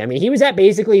 minutes per game. I mean, he was at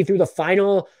basically through the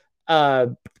final, I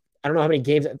don't know how many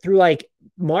games, through like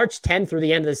March 10th through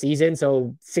the end of the season.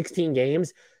 So 16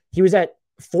 games, he was at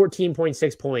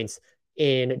 14.6 points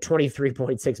in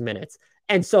 23.6 minutes.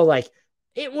 And so like,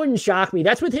 it wouldn't shock me.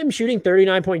 That's with him shooting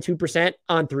 39.2%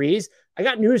 on threes. I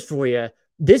got news for you.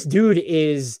 This dude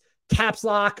is caps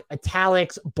lock,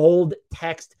 italics, bold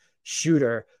text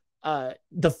shooter.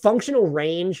 The functional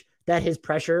range that his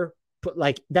pressure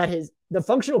the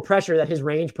functional pressure that his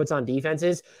range puts on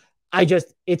defenses,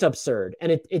 it's absurd.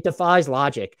 And it defies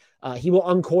logic. He will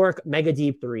uncork mega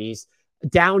deep threes,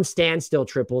 down standstill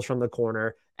triples from the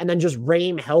corner, and then just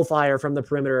rain hellfire from the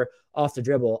perimeter off the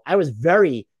dribble. I was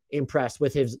very impressed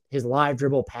with his live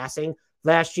dribble passing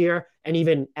last year. And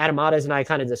even Adam Mares and I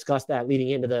kind of discussed that leading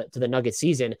into the Nuggets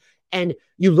season. And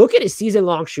you look at his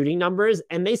season-long shooting numbers,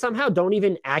 and they somehow don't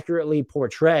even accurately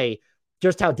portray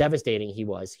just how devastating he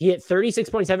was. He hit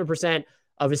 36.7%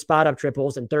 of his spot-up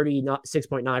triples and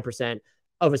 36.9%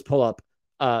 of his pull-up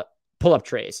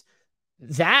trays.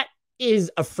 That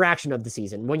is a fraction of the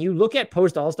season. When you look at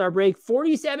post-All-Star break,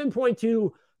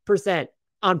 47.2%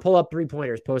 on pull-up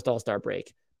three-pointers post-All-Star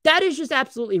break. That is just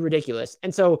absolutely ridiculous.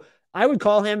 And so I would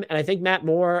call him, and I think Matt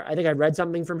Moore, I think I read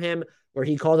something from him where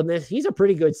he called him this. He's a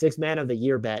pretty good sixth man of the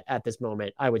year bet at this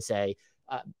moment, I would say,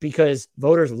 because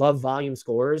voters love volume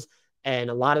scorers.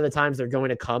 And a lot of the times they're going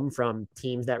to come from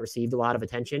teams that received a lot of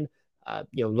attention.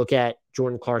 Look at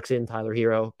Jordan Clarkson, Tyler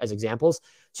Hero as examples.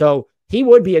 So he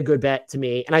would be a good bet to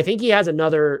me. And I think he has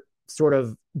another sort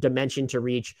of dimension to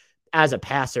reach as a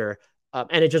passer.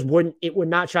 And it would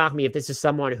not shock me if this is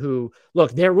someone who,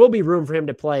 look, there will be room for him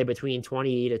to play between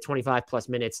 20 to 25 plus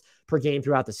minutes per game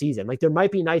throughout the season. Like there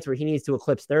might be nights where he needs to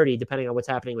eclipse 30, depending on what's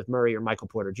happening with Murray or Michael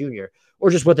Porter Jr.,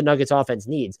 or just what the Nuggets offense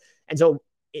needs. And so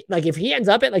if he ends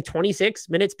up at like 26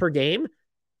 minutes per game,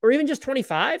 or even just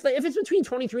 25, like if it's between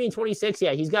 23 and 26,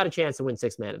 yeah, he's got a chance to win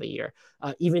sixth man of the year,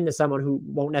 even to someone who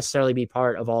won't necessarily be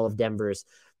part of all of Denver's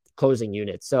closing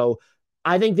units. So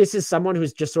I think this is someone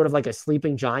who's just sort of like a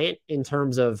sleeping giant in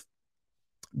terms of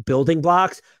building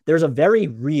blocks. There's a very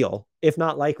real, if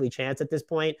not likely, chance at this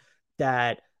point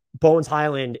that Bones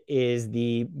Hyland is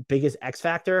the biggest X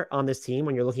factor on this team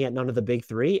when you're looking at none of the big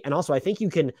three. And also, I think you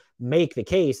can make the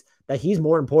case that he's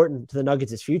more important to the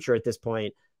Nuggets' future at this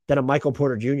point than a Michael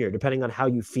Porter Jr., depending on how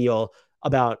you feel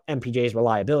about MPJ's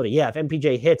reliability. Yeah, if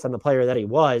MPJ hits on the player that he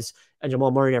was and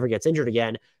Jamal Murray never gets injured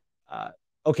again,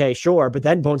 okay, sure. But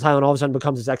then Bones Hyland all of a sudden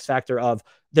becomes this X factor of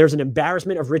there's an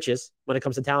embarrassment of riches when it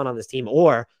comes to talent on this team.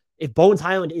 Or if Bones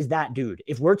Hyland is that dude,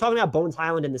 if we're talking about Bones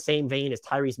Hyland in the same vein as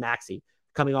Tyrese Maxey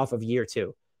coming off of year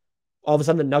 2, all of a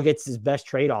sudden the Nuggets' best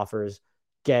trade offers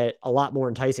get a lot more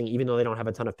enticing, even though they don't have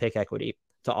a ton of pick equity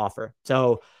to offer.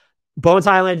 So Bones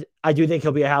Hyland, I do think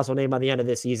he'll be a household name by the end of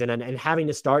this season. And having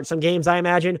to start some games, I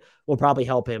imagine, will probably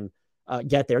help him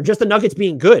get there. Just the Nuggets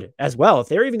being good as well. If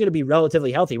they're even going to be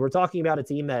relatively healthy, we're talking about a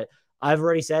team that I've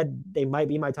already said they might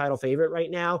be my title favorite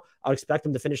right now. I'll expect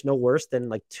them to finish no worse than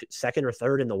like second or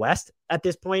third in the West at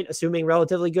this point, assuming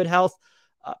relatively good health.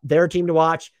 They're a team to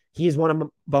watch.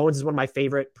 Bones is one of my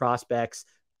favorite prospects,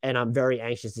 and I'm very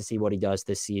anxious to see what he does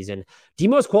this season.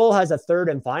 Demos Cole has a third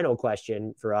and final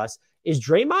question for us. Is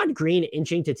Draymond Green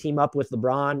inching to team up with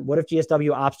LeBron? What if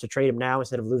GSW opts to trade him now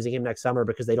instead of losing him next summer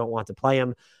because they don't want to play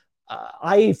him?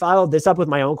 I followed this up with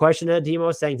my own question to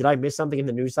Demos saying, did I miss something in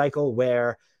the news cycle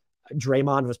where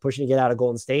Draymond was pushing to get out of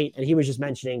Golden State? And he was just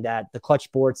mentioning that the clutch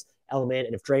sports element,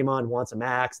 and if Draymond wants a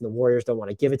max and the Warriors don't want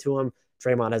to give it to him,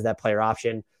 Draymond has that player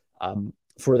option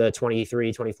for the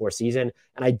 23-24 season.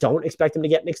 And I don't expect him to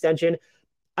get an extension.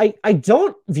 I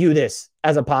don't view this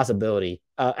as a possibility.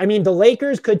 The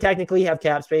Lakers could technically have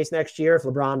cap space next year if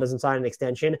LeBron doesn't sign an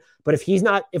extension. But if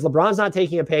LeBron's not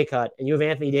taking a pay cut and you have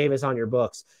Anthony Davis on your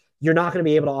books, you're not going to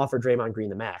be able to offer Draymond Green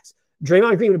the max.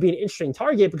 Draymond Green would be an interesting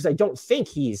target because I don't think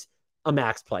he's a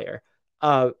max player.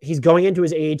 He's going into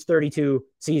his age 32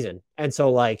 season. And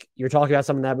so you're talking about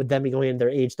someone that would then be going into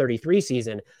their age 33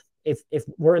 season. If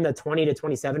we're in the $20 to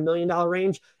 $27 million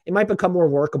range, it might become more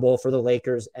workable for the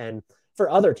Lakers and for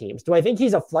other teams. Do I think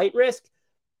he's a flight risk?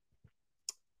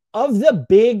 Of the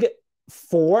big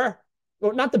four,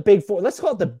 well, not the big four, let's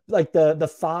call it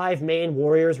the five main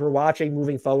Warriors we're watching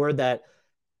moving forward that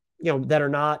are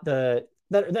not Jonathan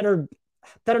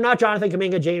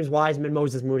Kuminga, James Wiseman,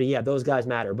 Moses Moody. Yeah, those guys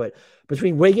matter. But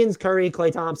between Wiggins, Curry,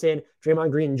 Klay Thompson,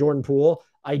 Draymond Green, and Jordan Poole,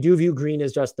 I do view Green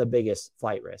as just the biggest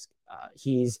flight risk.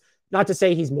 He's not to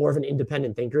say he's more of an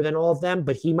independent thinker than all of them,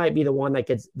 but he might be the one that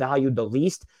gets valued the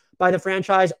least by the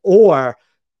franchise. Or,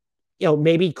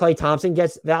 maybe Klay Thompson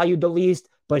gets valued the least,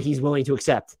 but he's willing to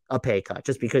accept a pay cut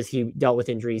just because he dealt with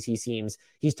injuries.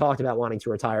 He's talked about wanting to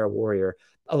retire a Warrior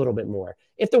a little bit more.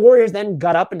 If the Warriors then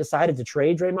got up and decided to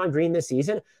trade Draymond Green this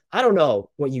season, I don't know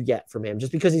what you get from him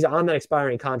just because he's on that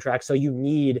expiring contract. So you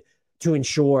need to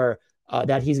ensure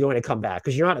that he's going to come back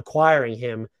because you're not acquiring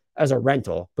him as a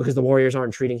rental because the Warriors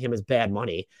aren't treating him as bad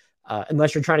money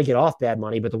unless you're trying to get off bad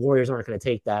money, but the Warriors aren't going to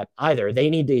take that either. They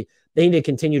need to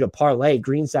continue to parlay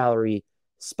Green salary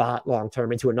spot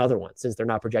long-term into another one since they're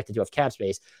not projected to have cap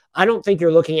space. I don't think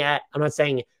you're looking at, I'm not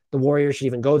saying the Warriors should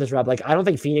even go this route. Like, I don't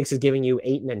think Phoenix is giving you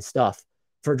Ayton and stuff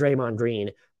for Draymond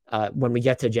Green when we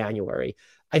get to January.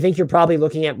 I think you're probably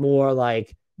looking at more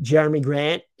like Jeremy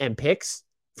Grant and picks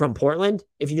from Portland.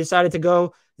 If you decided to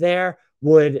go there,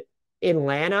 would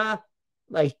Atlanta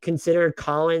like consider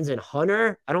Collins and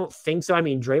Hunter? I don't think so. I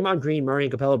mean, Draymond Green, Murray,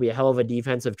 and Capella would be a hell of a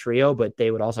defensive trio, but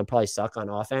they would also probably suck on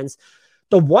offense.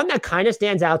 The one that kind of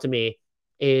stands out to me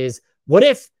is, what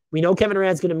if we know Kevin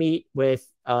Durant's going to meet with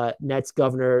Nets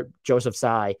governor Joseph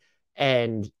Tsai,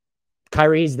 and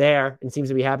Kyrie's there and seems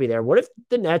to be happy there. What if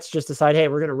the Nets just decide, hey,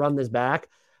 we're going to run this back?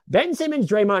 Ben Simmons,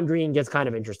 Draymond Green gets kind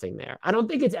of interesting there. I don't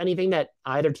think it's anything that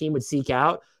either team would seek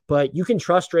out, but you can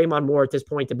trust Draymond more at this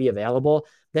point to be available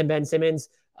than Ben Simmons.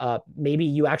 Maybe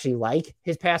you actually like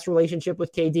his past relationship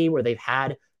with KD where they've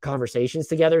had conversations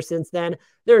together since then.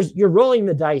 You're rolling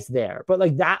the dice there, but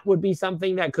like that would be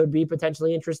something that could be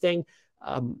potentially interesting.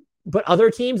 But other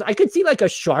teams, I could see like a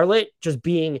Charlotte just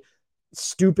being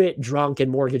stupid drunk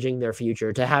and mortgaging their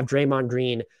future to have Draymond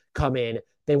Green come in.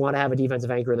 They want to have a defensive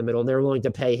anchor in the middle, and they're willing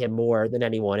to pay him more than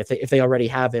anyone if they already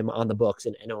have him on the books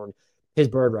and own his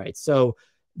bird rights. So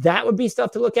that would be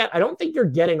stuff to look at. I don't think you're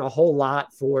getting a whole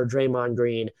lot for Draymond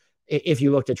Green if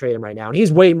you look to trade him right now. And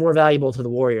he's way more valuable to the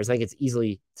Warriors. I think it's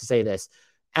easily to say this.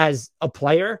 As a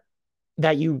player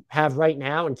that you have right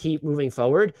now and keep moving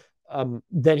forward,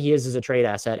 than he is as a trade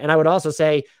asset. And I would also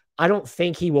say, I don't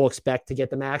think he will expect to get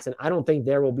the max, and I don't think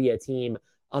there will be a team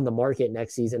on the market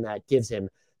next season that gives him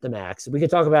the max. We could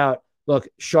talk about, look,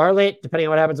 Charlotte, depending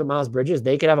on what happens with Miles Bridges,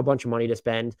 they could have a bunch of money to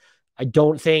spend. I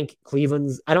don't think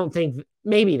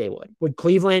maybe they would. Would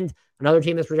Cleveland, another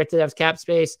team that's projected to have cap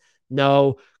space?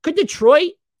 No. Could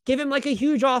Detroit give him like a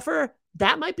huge offer?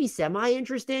 That might be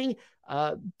semi-interesting.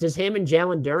 Does him and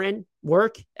Jalen Duren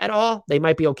work at all? They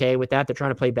might be okay with that. They're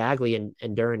trying to play Bagley and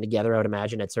Duren together, I would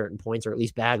imagine, at certain points, or at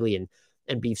least Bagley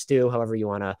and Beef Stew, however you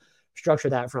want to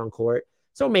structure that front court.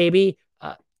 So maybe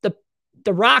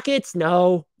the Rockets,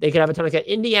 no. They could have a ton of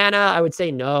Indiana, I would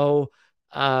say no.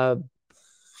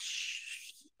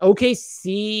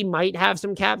 OKC might have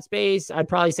some cap space. I'd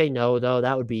probably say no, though.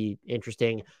 That would be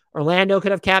interesting. Orlando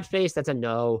could have cap space. That's a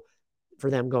no for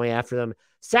them going after them.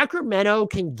 Sacramento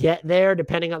can get there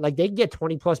depending on, like, they can get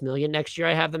 20 plus million next year.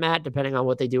 I have them at, depending on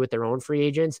what they do with their own free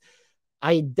agents.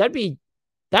 That'd be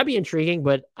intriguing,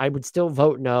 but I would still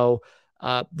vote no.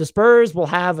 The Spurs will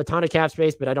have a ton of cap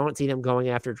space, but I don't see them going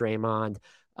after Draymond.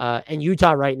 And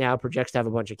Utah right now projects to have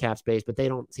a bunch of cap space, but they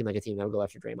don't seem like a team that will go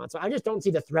after Draymond. So I just don't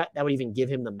see the threat that would even give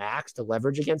him the max to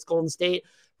leverage against Golden State.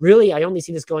 Really, I only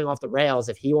see this going off the rails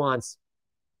if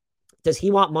does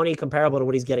he want money comparable to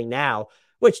what he's getting now,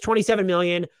 which 27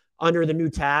 million under the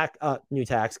new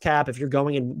tax cap. If you're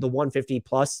going in the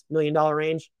 $150+ million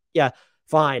range, yeah,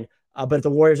 fine. But if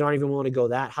the Warriors aren't even willing to go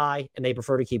that high and they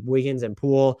prefer to keep Wiggins and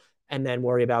Poole and then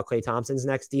worry about Klay Thompson's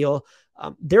next deal,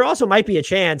 there also might be a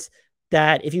chance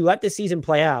that if you let this season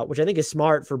play out, which I think is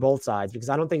smart for both sides, because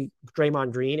I don't think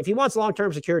Draymond Green, if he wants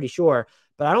long-term security, sure,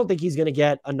 but I don't think he's going to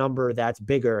get a number that's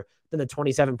bigger than the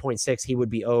 27.6 he would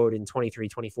be owed in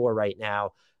 23-24 right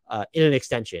now in an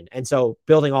extension. And so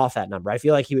building off that number, I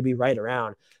feel like he would be right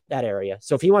around that area.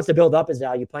 So if he wants to build up his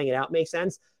value, playing it out makes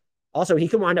sense. Also, he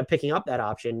can wind up picking up that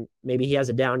option. Maybe he has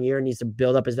a down year and needs to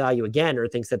build up his value again, or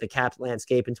thinks that the cap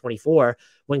landscape in 24,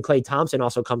 when Klay Thompson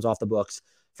also comes off the books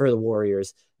for the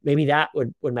Warriors, maybe that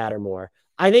would matter more.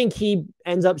 I think he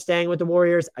ends up staying with the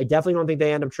Warriors. I definitely don't think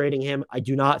they end up trading him. I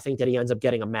do not think that he ends up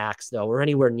getting a max, though, or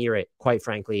anywhere near it, quite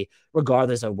frankly,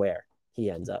 regardless of where he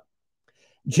ends up.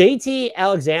 JT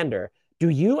Alexander, do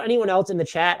you, anyone else in the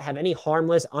chat, have any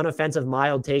harmless, unoffensive,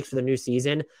 mild takes for the new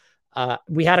season?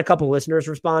 We had a couple listeners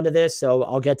respond to this, so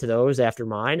I'll get to those after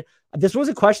mine. This was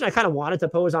a question I kind of wanted to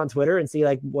pose on Twitter and see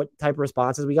like what type of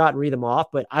responses we got and read them off,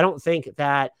 but I don't think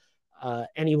that I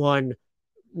don't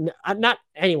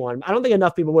think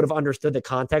enough people would have understood the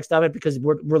context of it, because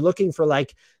we're looking for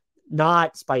like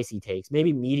not spicy takes,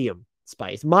 maybe medium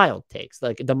spice, mild takes,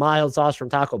 like the mild sauce from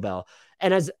Taco Bell.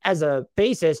 And as a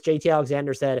basis, JT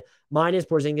Alexander said, mine is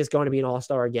Porzingis going to be an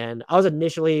all-star again. I was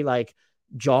initially like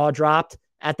jaw dropped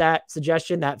at that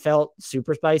suggestion. That felt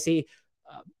super spicy.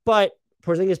 But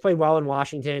Porzingis played well in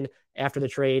Washington after the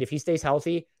trade. If he stays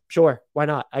healthy, sure, why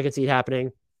not? I could see it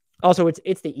happening. Also,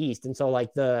 it's the East. And so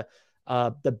like the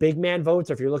big man votes,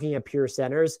 or if you're looking at pure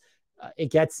centers, it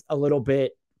gets a little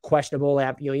bit questionable.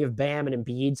 You have Bam and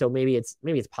Embiid, so maybe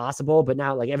it's possible, but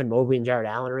now like Evan Mobley and Jared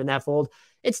Allen are in that fold.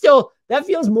 It's still, that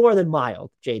feels more than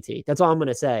mild, JT. That's all I'm going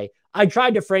to say. I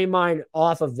tried to frame mine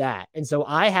off of that. And so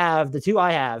the two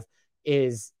I have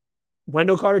is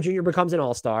Wendell Carter Jr. becomes an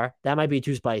all-star. That might be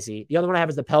too spicy. The other one I have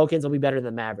is the Pelicans will be better than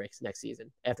the Mavericks next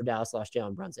season after Dallas lost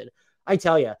Jalen Brunson. I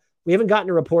tell you, We haven't gotten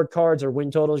to report cards or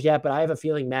win totals yet, but I have a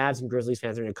feeling Mavs and Grizzlies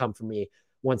fans are going to come for me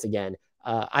once again.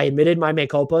 I admitted my mea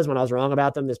culpas when I was wrong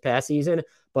about them this past season,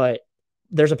 but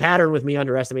there's a pattern with me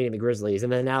underestimating the Grizzlies.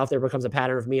 And then now if there becomes a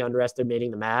pattern of me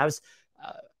underestimating the Mavs,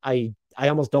 I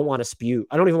almost don't want to spew.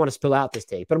 I don't even want to spill out this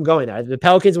take, but I'm going there. The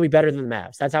Pelicans will be better than the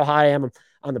Mavs. That's how high I am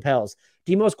on the Pels.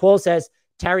 Demos Cole says,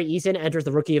 Tari Eason enters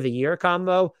the Rookie of the Year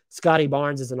combo. Scotty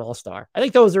Barnes is an all-star. I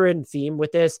think those are in theme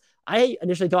with this. I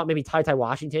initially thought maybe Ty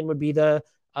Washington would be the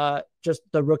just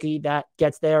the rookie that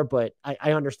gets there, but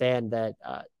I understand that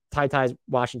Ty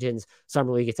Washington's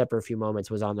summer league, except for a few moments,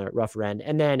 was on the rougher end.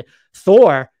 And then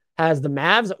Thor has the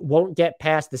Mavs won't get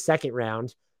past the second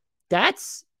round.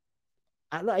 That's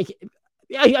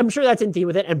I'm sure that's in theme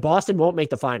with it. And Boston won't make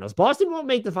the finals. Boston won't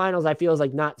make the finals. I feel is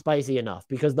like not spicy enough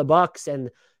because the Bucks and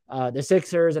the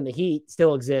Sixers and the Heat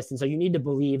still exist. And so you need to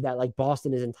believe that like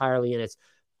Boston is entirely in its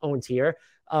own tier.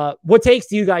 What takes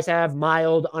do you guys have?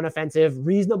 Mild, unoffensive,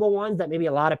 reasonable ones that maybe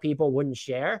a lot of people wouldn't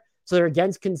share. So they're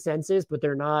against consensus, but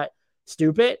they're not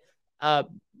stupid. Let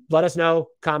us know.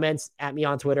 Comments at me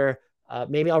on Twitter.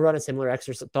 Maybe I'll run a similar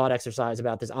thought exercise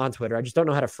about this on Twitter. I just don't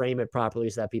know how to frame it properly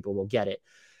so that people will get it.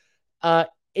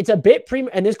 It's a bit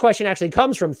and this question actually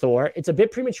comes from Thor. It's a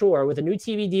bit premature with a new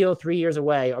TV deal 3 years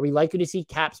away. Are we likely to see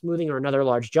cap smoothing or another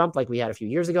large jump like we had a few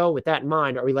years ago? With that in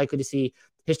mind, are we likely to see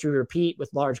history repeat with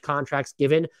large contracts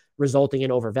given, resulting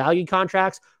in overvalued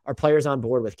contracts? Are players on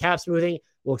board with cap smoothing?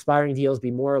 Will expiring deals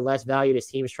be more or less valued as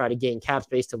teams try to gain cap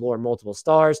space to lure multiple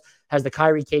stars? Has the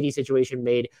Kyrie KD situation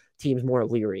made teams more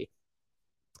leery?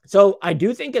 So I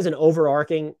do think as an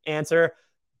overarching answer,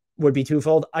 would be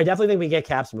twofold. I definitely think we get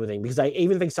cap smoothing because I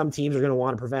even think some teams are going to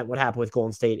want to prevent what happened with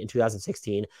Golden State in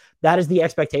 2016. That is the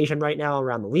expectation right now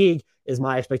around the league, is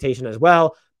my expectation as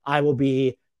well. I will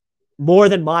be more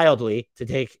than mildly,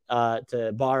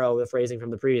 to borrow the phrasing from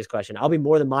the previous question, I'll be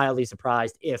more than mildly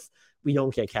surprised if we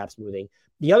don't get cap smoothing.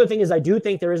 The other thing is I do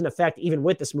think there is an effect even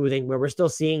with the smoothing where we're still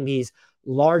seeing these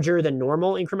larger than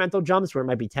normal incremental jumps where it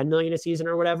might be 10 million a season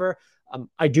or whatever.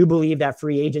 I do believe that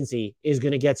free agency is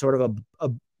going to get sort of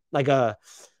a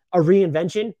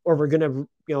reinvention, or we're going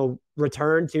to,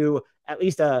 return to at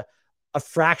least a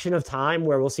fraction of time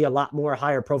where we'll see a lot more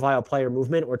higher profile player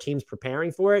movement or teams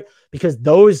preparing for it, because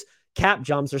those cap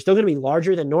jumps are still going to be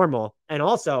larger than normal. And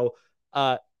also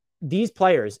these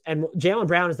players, and Jaylen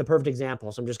Brown is the perfect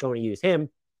example. So I'm just going to use him.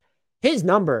 His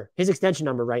extension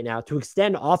number right now, to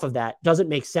extend off of that doesn't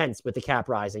make sense with the cap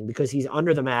rising because he's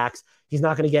under the max. He's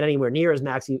not going to get anywhere near his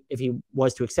max if he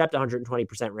was to accept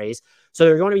 120% raise. So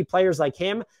there are going to be players like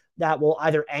him that will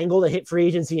either angle to hit free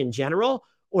agency in general,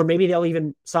 or maybe they'll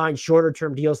even sign shorter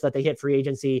term deals so that they hit free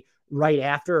agency right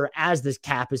after or as this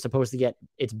cap is supposed to get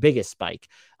its biggest spike.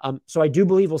 So I do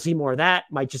believe we'll see more of that.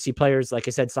 Might just see players, like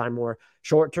I said, sign more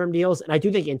short term deals. And I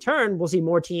do think in turn, we'll see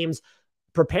more teams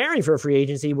preparing for a free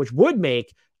agency, which would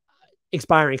make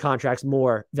expiring contracts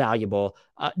more valuable,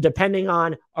 depending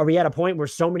on, are we at a point where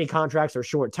so many contracts are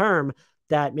short term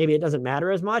that maybe it doesn't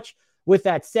matter as much? With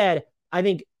that said, I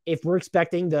think if we're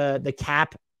expecting the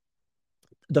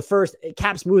first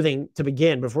cap smoothing to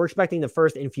begin, but if we're expecting the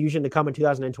first infusion to come in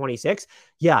 2026,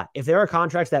 yeah, if there are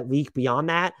contracts that leak beyond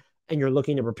that and you're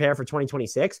looking to prepare for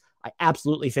 2026, I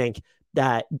absolutely think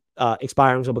that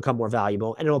expirings will become more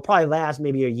valuable, and it'll probably last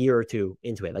maybe a year or two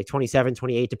into it, like 27,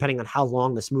 28, depending on how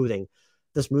long the smoothing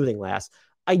lasts.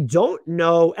 I don't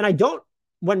know. And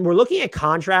when we're looking at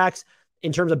contracts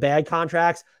in terms of bad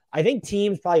contracts, I think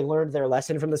teams probably learned their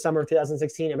lesson from the summer of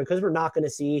 2016. And because we're not going to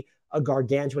see a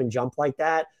gargantuan jump like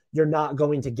that, you're not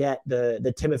going to get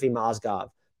the Timothy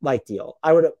Mozgov like deal.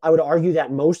 I would argue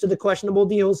that most of the questionable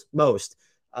deals,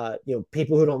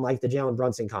 people who don't like the Jalen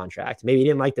Brunson contract, maybe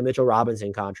didn't like the Mitchell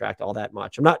Robinson contract all that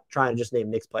much. I'm not trying to just name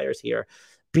Knicks players here.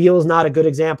 Beal's not a good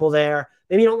example there.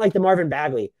 Maybe you don't like the Marvin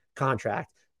Bagley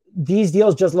contract. These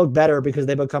deals just look better because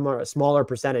they become a smaller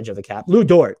percentage of the cap. Lou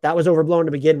Dort, that was overblown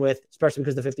to begin with, especially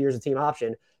because the 50 years of team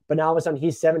option. But now all of a sudden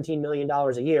he's $17 million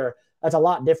a year. That's a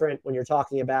lot different when you're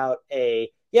talking about he's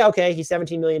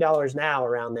 $17 million now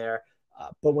around there.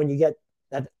 But when you get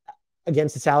that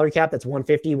against the salary cap, that's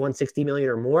 150, 160 million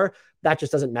or more, that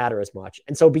just doesn't matter as much.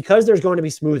 And so because there's going to be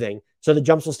smoothing, so the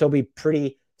jumps will still be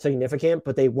pretty significant,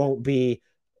 but they won't be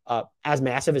as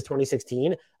massive as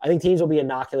 2016. I think teams will be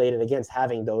inoculated against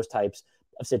having those types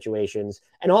of situations.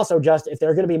 And also just if there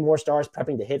are going to be more stars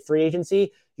prepping to hit free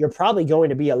agency, you're probably going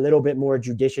to be a little bit more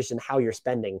judicious in how you're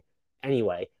spending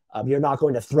anyway. You're not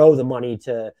going to throw the money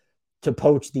to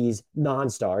poach these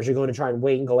non-stars. You're going to try and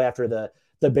wait and go after the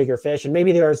bigger fish. And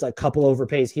maybe there's a couple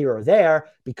overpays here or there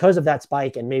because of that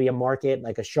spike, and maybe a market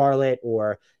like a Charlotte,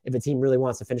 or if a team really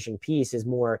wants a finishing piece, is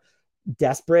more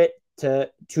desperate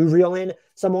to reel in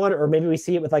someone, or maybe we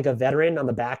see it with like a veteran on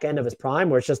the back end of his prime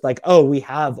where it's just like, oh, we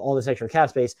have all this extra cap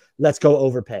space. Let's go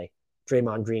overpay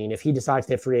Draymond Green if he decides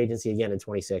to hit free agency again in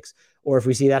 26. Or if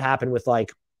we see that happen with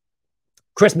like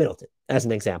Chris Middleton, as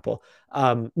an example.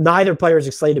 Neither player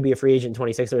is slated to be a free agent in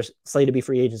 26. They're slated to be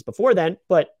free agents before then,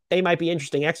 but they might be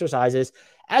interesting exercises,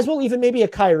 as well even maybe a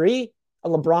Kyrie, a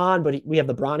LeBron, but we have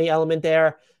the Bronny element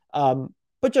there.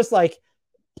 But just like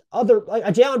other, like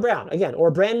a Jaylen Brown, again,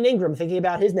 or Brandon Ingram thinking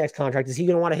about his next contract. Is he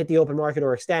going to want to hit the open market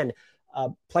or extend?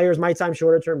 Players might sign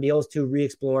shorter-term deals to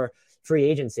re-explore free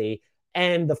agency.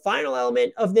 And the final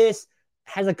element of this,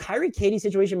 has a Kyrie KD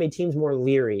situation made teams more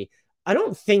leery? I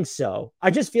don't think so. I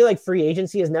just feel like free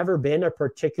agency has never been a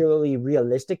particularly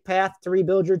realistic path to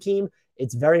rebuild your team.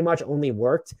 It's very much only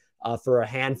worked for a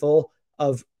handful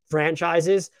of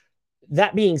franchises.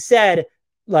 That being said,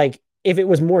 like if it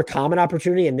was more common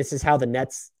opportunity and this is how the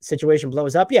Nets situation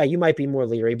blows up, yeah, you might be more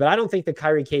leery. But I don't think the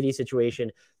Kyrie KD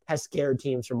situation has scared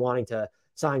teams from wanting to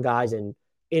sign guys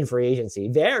in free agency.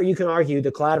 There, you can argue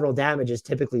the collateral damage is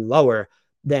typically lower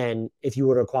than if you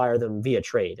were to acquire them via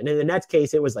trade. And in the Nets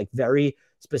case, it was like very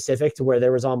specific to where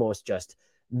there was almost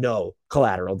no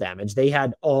collateral damage. They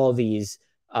had all these,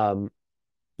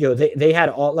 they had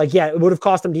all, like, yeah, it would have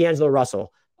cost them D'Angelo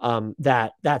Russell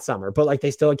that summer, but like they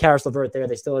still had Karis LeVert there.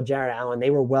 They still had Jarrett Allen. They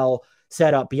were well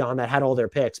set up beyond that, had all their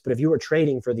picks. But if you were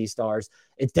trading for these stars,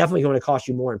 it's definitely going to cost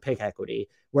you more in pick equity.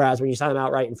 Whereas when you sign them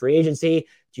outright in free agency,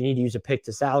 do you need to use a pick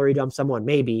to salary dump someone?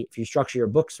 Maybe. If you structure your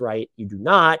books right, you do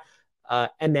not.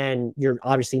 And then you're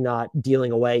obviously not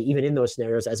dealing away, even in those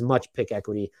scenarios, as much pick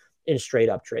equity in straight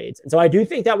up trades. And so I do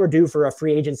think that we're due for a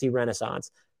free agency renaissance.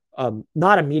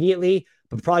 Not immediately,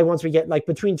 but probably once we get like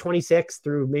between 26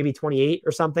 through maybe 28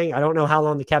 or something. I don't know how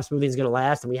long the cap smoothing is going to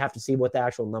last, and we have to see what the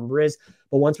actual number is.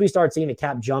 But once we start seeing the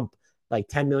cap jump like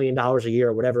 $10 million a year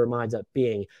or whatever it winds up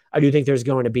being, I do think there's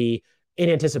going to be, in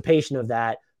anticipation of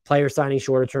that, players signing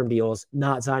shorter term deals,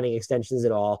 not signing extensions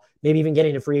at all, maybe even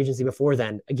getting to free agency before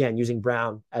then, again, using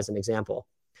Brown as an example.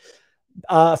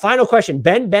 Final question.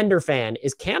 Ben Bender fan,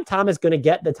 is Cam Thomas going to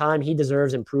get the time he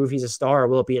deserves and prove he's a star, or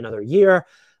will it be another year?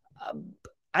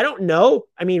 I don't know.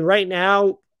 I mean, right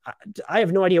now, I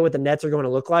have no idea what the Nets are going to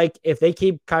look like. If they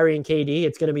keep Kyrie and KD,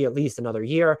 it's going to be at least another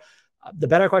year. The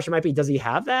better question might be, does he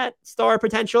have that star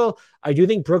potential? I do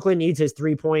think Brooklyn needs his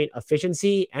 3-point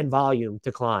efficiency and volume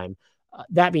to climb.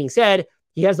 That being said,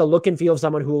 he has the look and feel of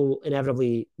someone who will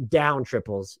inevitably down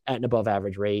triples at an above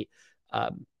average rate.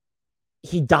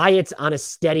 He diets on a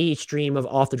steady stream of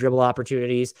off the dribble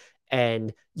opportunities.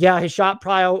 And yeah, his shot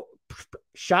profile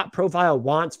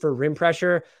wants for rim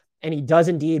pressure, and he does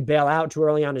indeed bail out too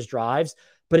early on his drives,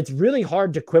 but it's really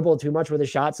hard to quibble too much with his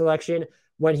shot selection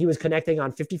when he was connecting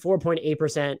on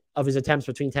 54.8% of his attempts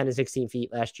between 10 and 16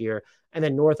 feet last year, and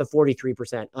then north of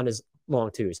 43% on his long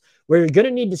twos. Where you're going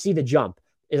to need to see the jump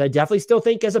is, I definitely still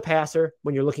think as a passer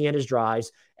when you're looking at his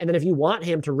drives. And then if you want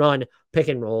him to run pick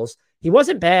and rolls, he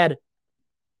wasn't bad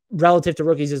relative to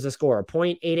rookies as a scorer.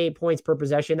 0.88 points per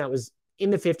possession. That was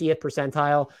in the 50th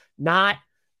percentile. Not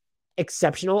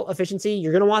exceptional efficiency.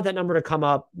 You're going to want that number to come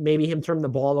up, maybe him turn the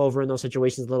ball over in those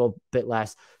situations a little bit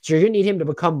less. So you're going to need him to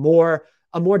become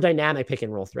a more dynamic pick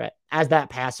and roll threat as that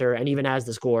passer and even as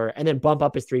the scorer, and then bump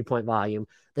up his 3-point volume.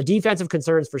 The defensive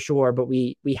concerns for sure, but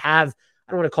we have,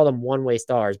 I don't want to call them one-way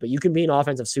stars, but you can be an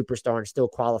offensive superstar and still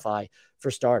qualify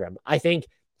for stardom. I think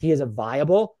he is a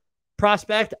viable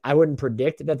prospect. I wouldn't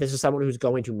predict that this is someone who's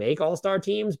going to make all-star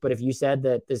teams, but if you said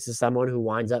that this is someone who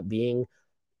winds up being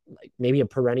like maybe a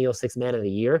perennial 6th man of the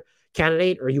year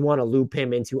candidate, or you want to loop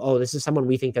him into, oh, this is someone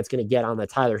we think that's going to get on the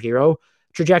Tyler Hero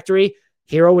trajectory.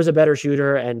 Hero was a better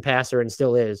shooter and passer and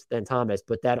still is than Thomas,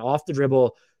 but that off the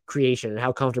dribble creation and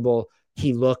how comfortable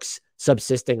he looks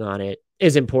subsisting on it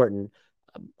is important.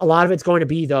 A lot of it's going to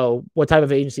be, though, what type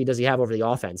of agency does he have over the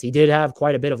offense? He did have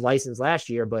quite a bit of license last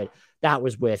year, but that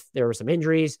was there were some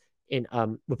injuries in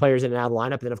with players in and out of the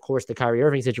lineup. And then, of course, the Kyrie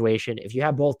Irving situation. If you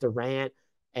have both Durant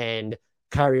and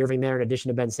Kyrie Irving there in addition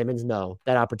to Ben Simmons, no,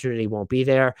 that opportunity won't be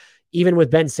there. Even with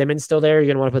Ben Simmons still there, you're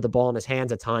going to want to put the ball in his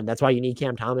hands a ton. That's why you need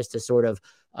Cam Thomas to sort of,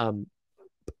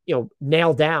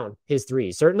 nail down his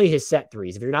threes, certainly his set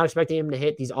threes. If you're not expecting him to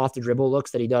hit these off the dribble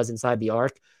looks that he does inside the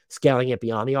arc, scaling it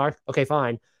beyond the arc, okay,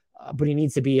 fine. But he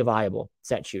needs to be a viable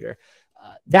set shooter.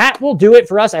 That will do it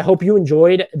for us. I hope you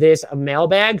enjoyed this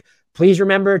mailbag. Please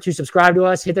remember to subscribe to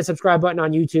us. Hit the subscribe button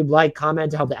on YouTube, like,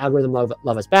 comment to help the algorithm love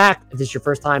us back. If this is your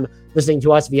first time listening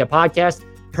to us via podcast,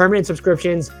 permanent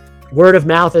subscriptions, word of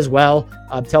mouth as well.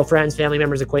 Tell friends, family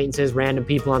members, acquaintances, random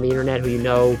people on the internet who you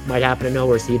know might happen to know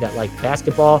or see that like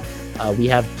basketball. We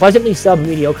have pleasantly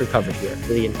sub-mediocre coverage here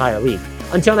for the entire league.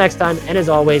 Until next time, and as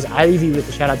always, I leave you with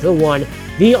a shout out to the one,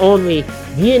 the only,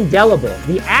 the indelible,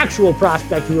 the actual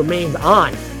prospect who remains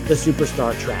on the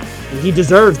superstar track. And he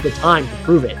deserves the time to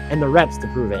prove it and the reps to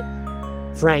prove it.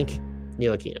 Frank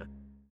Ntilikina.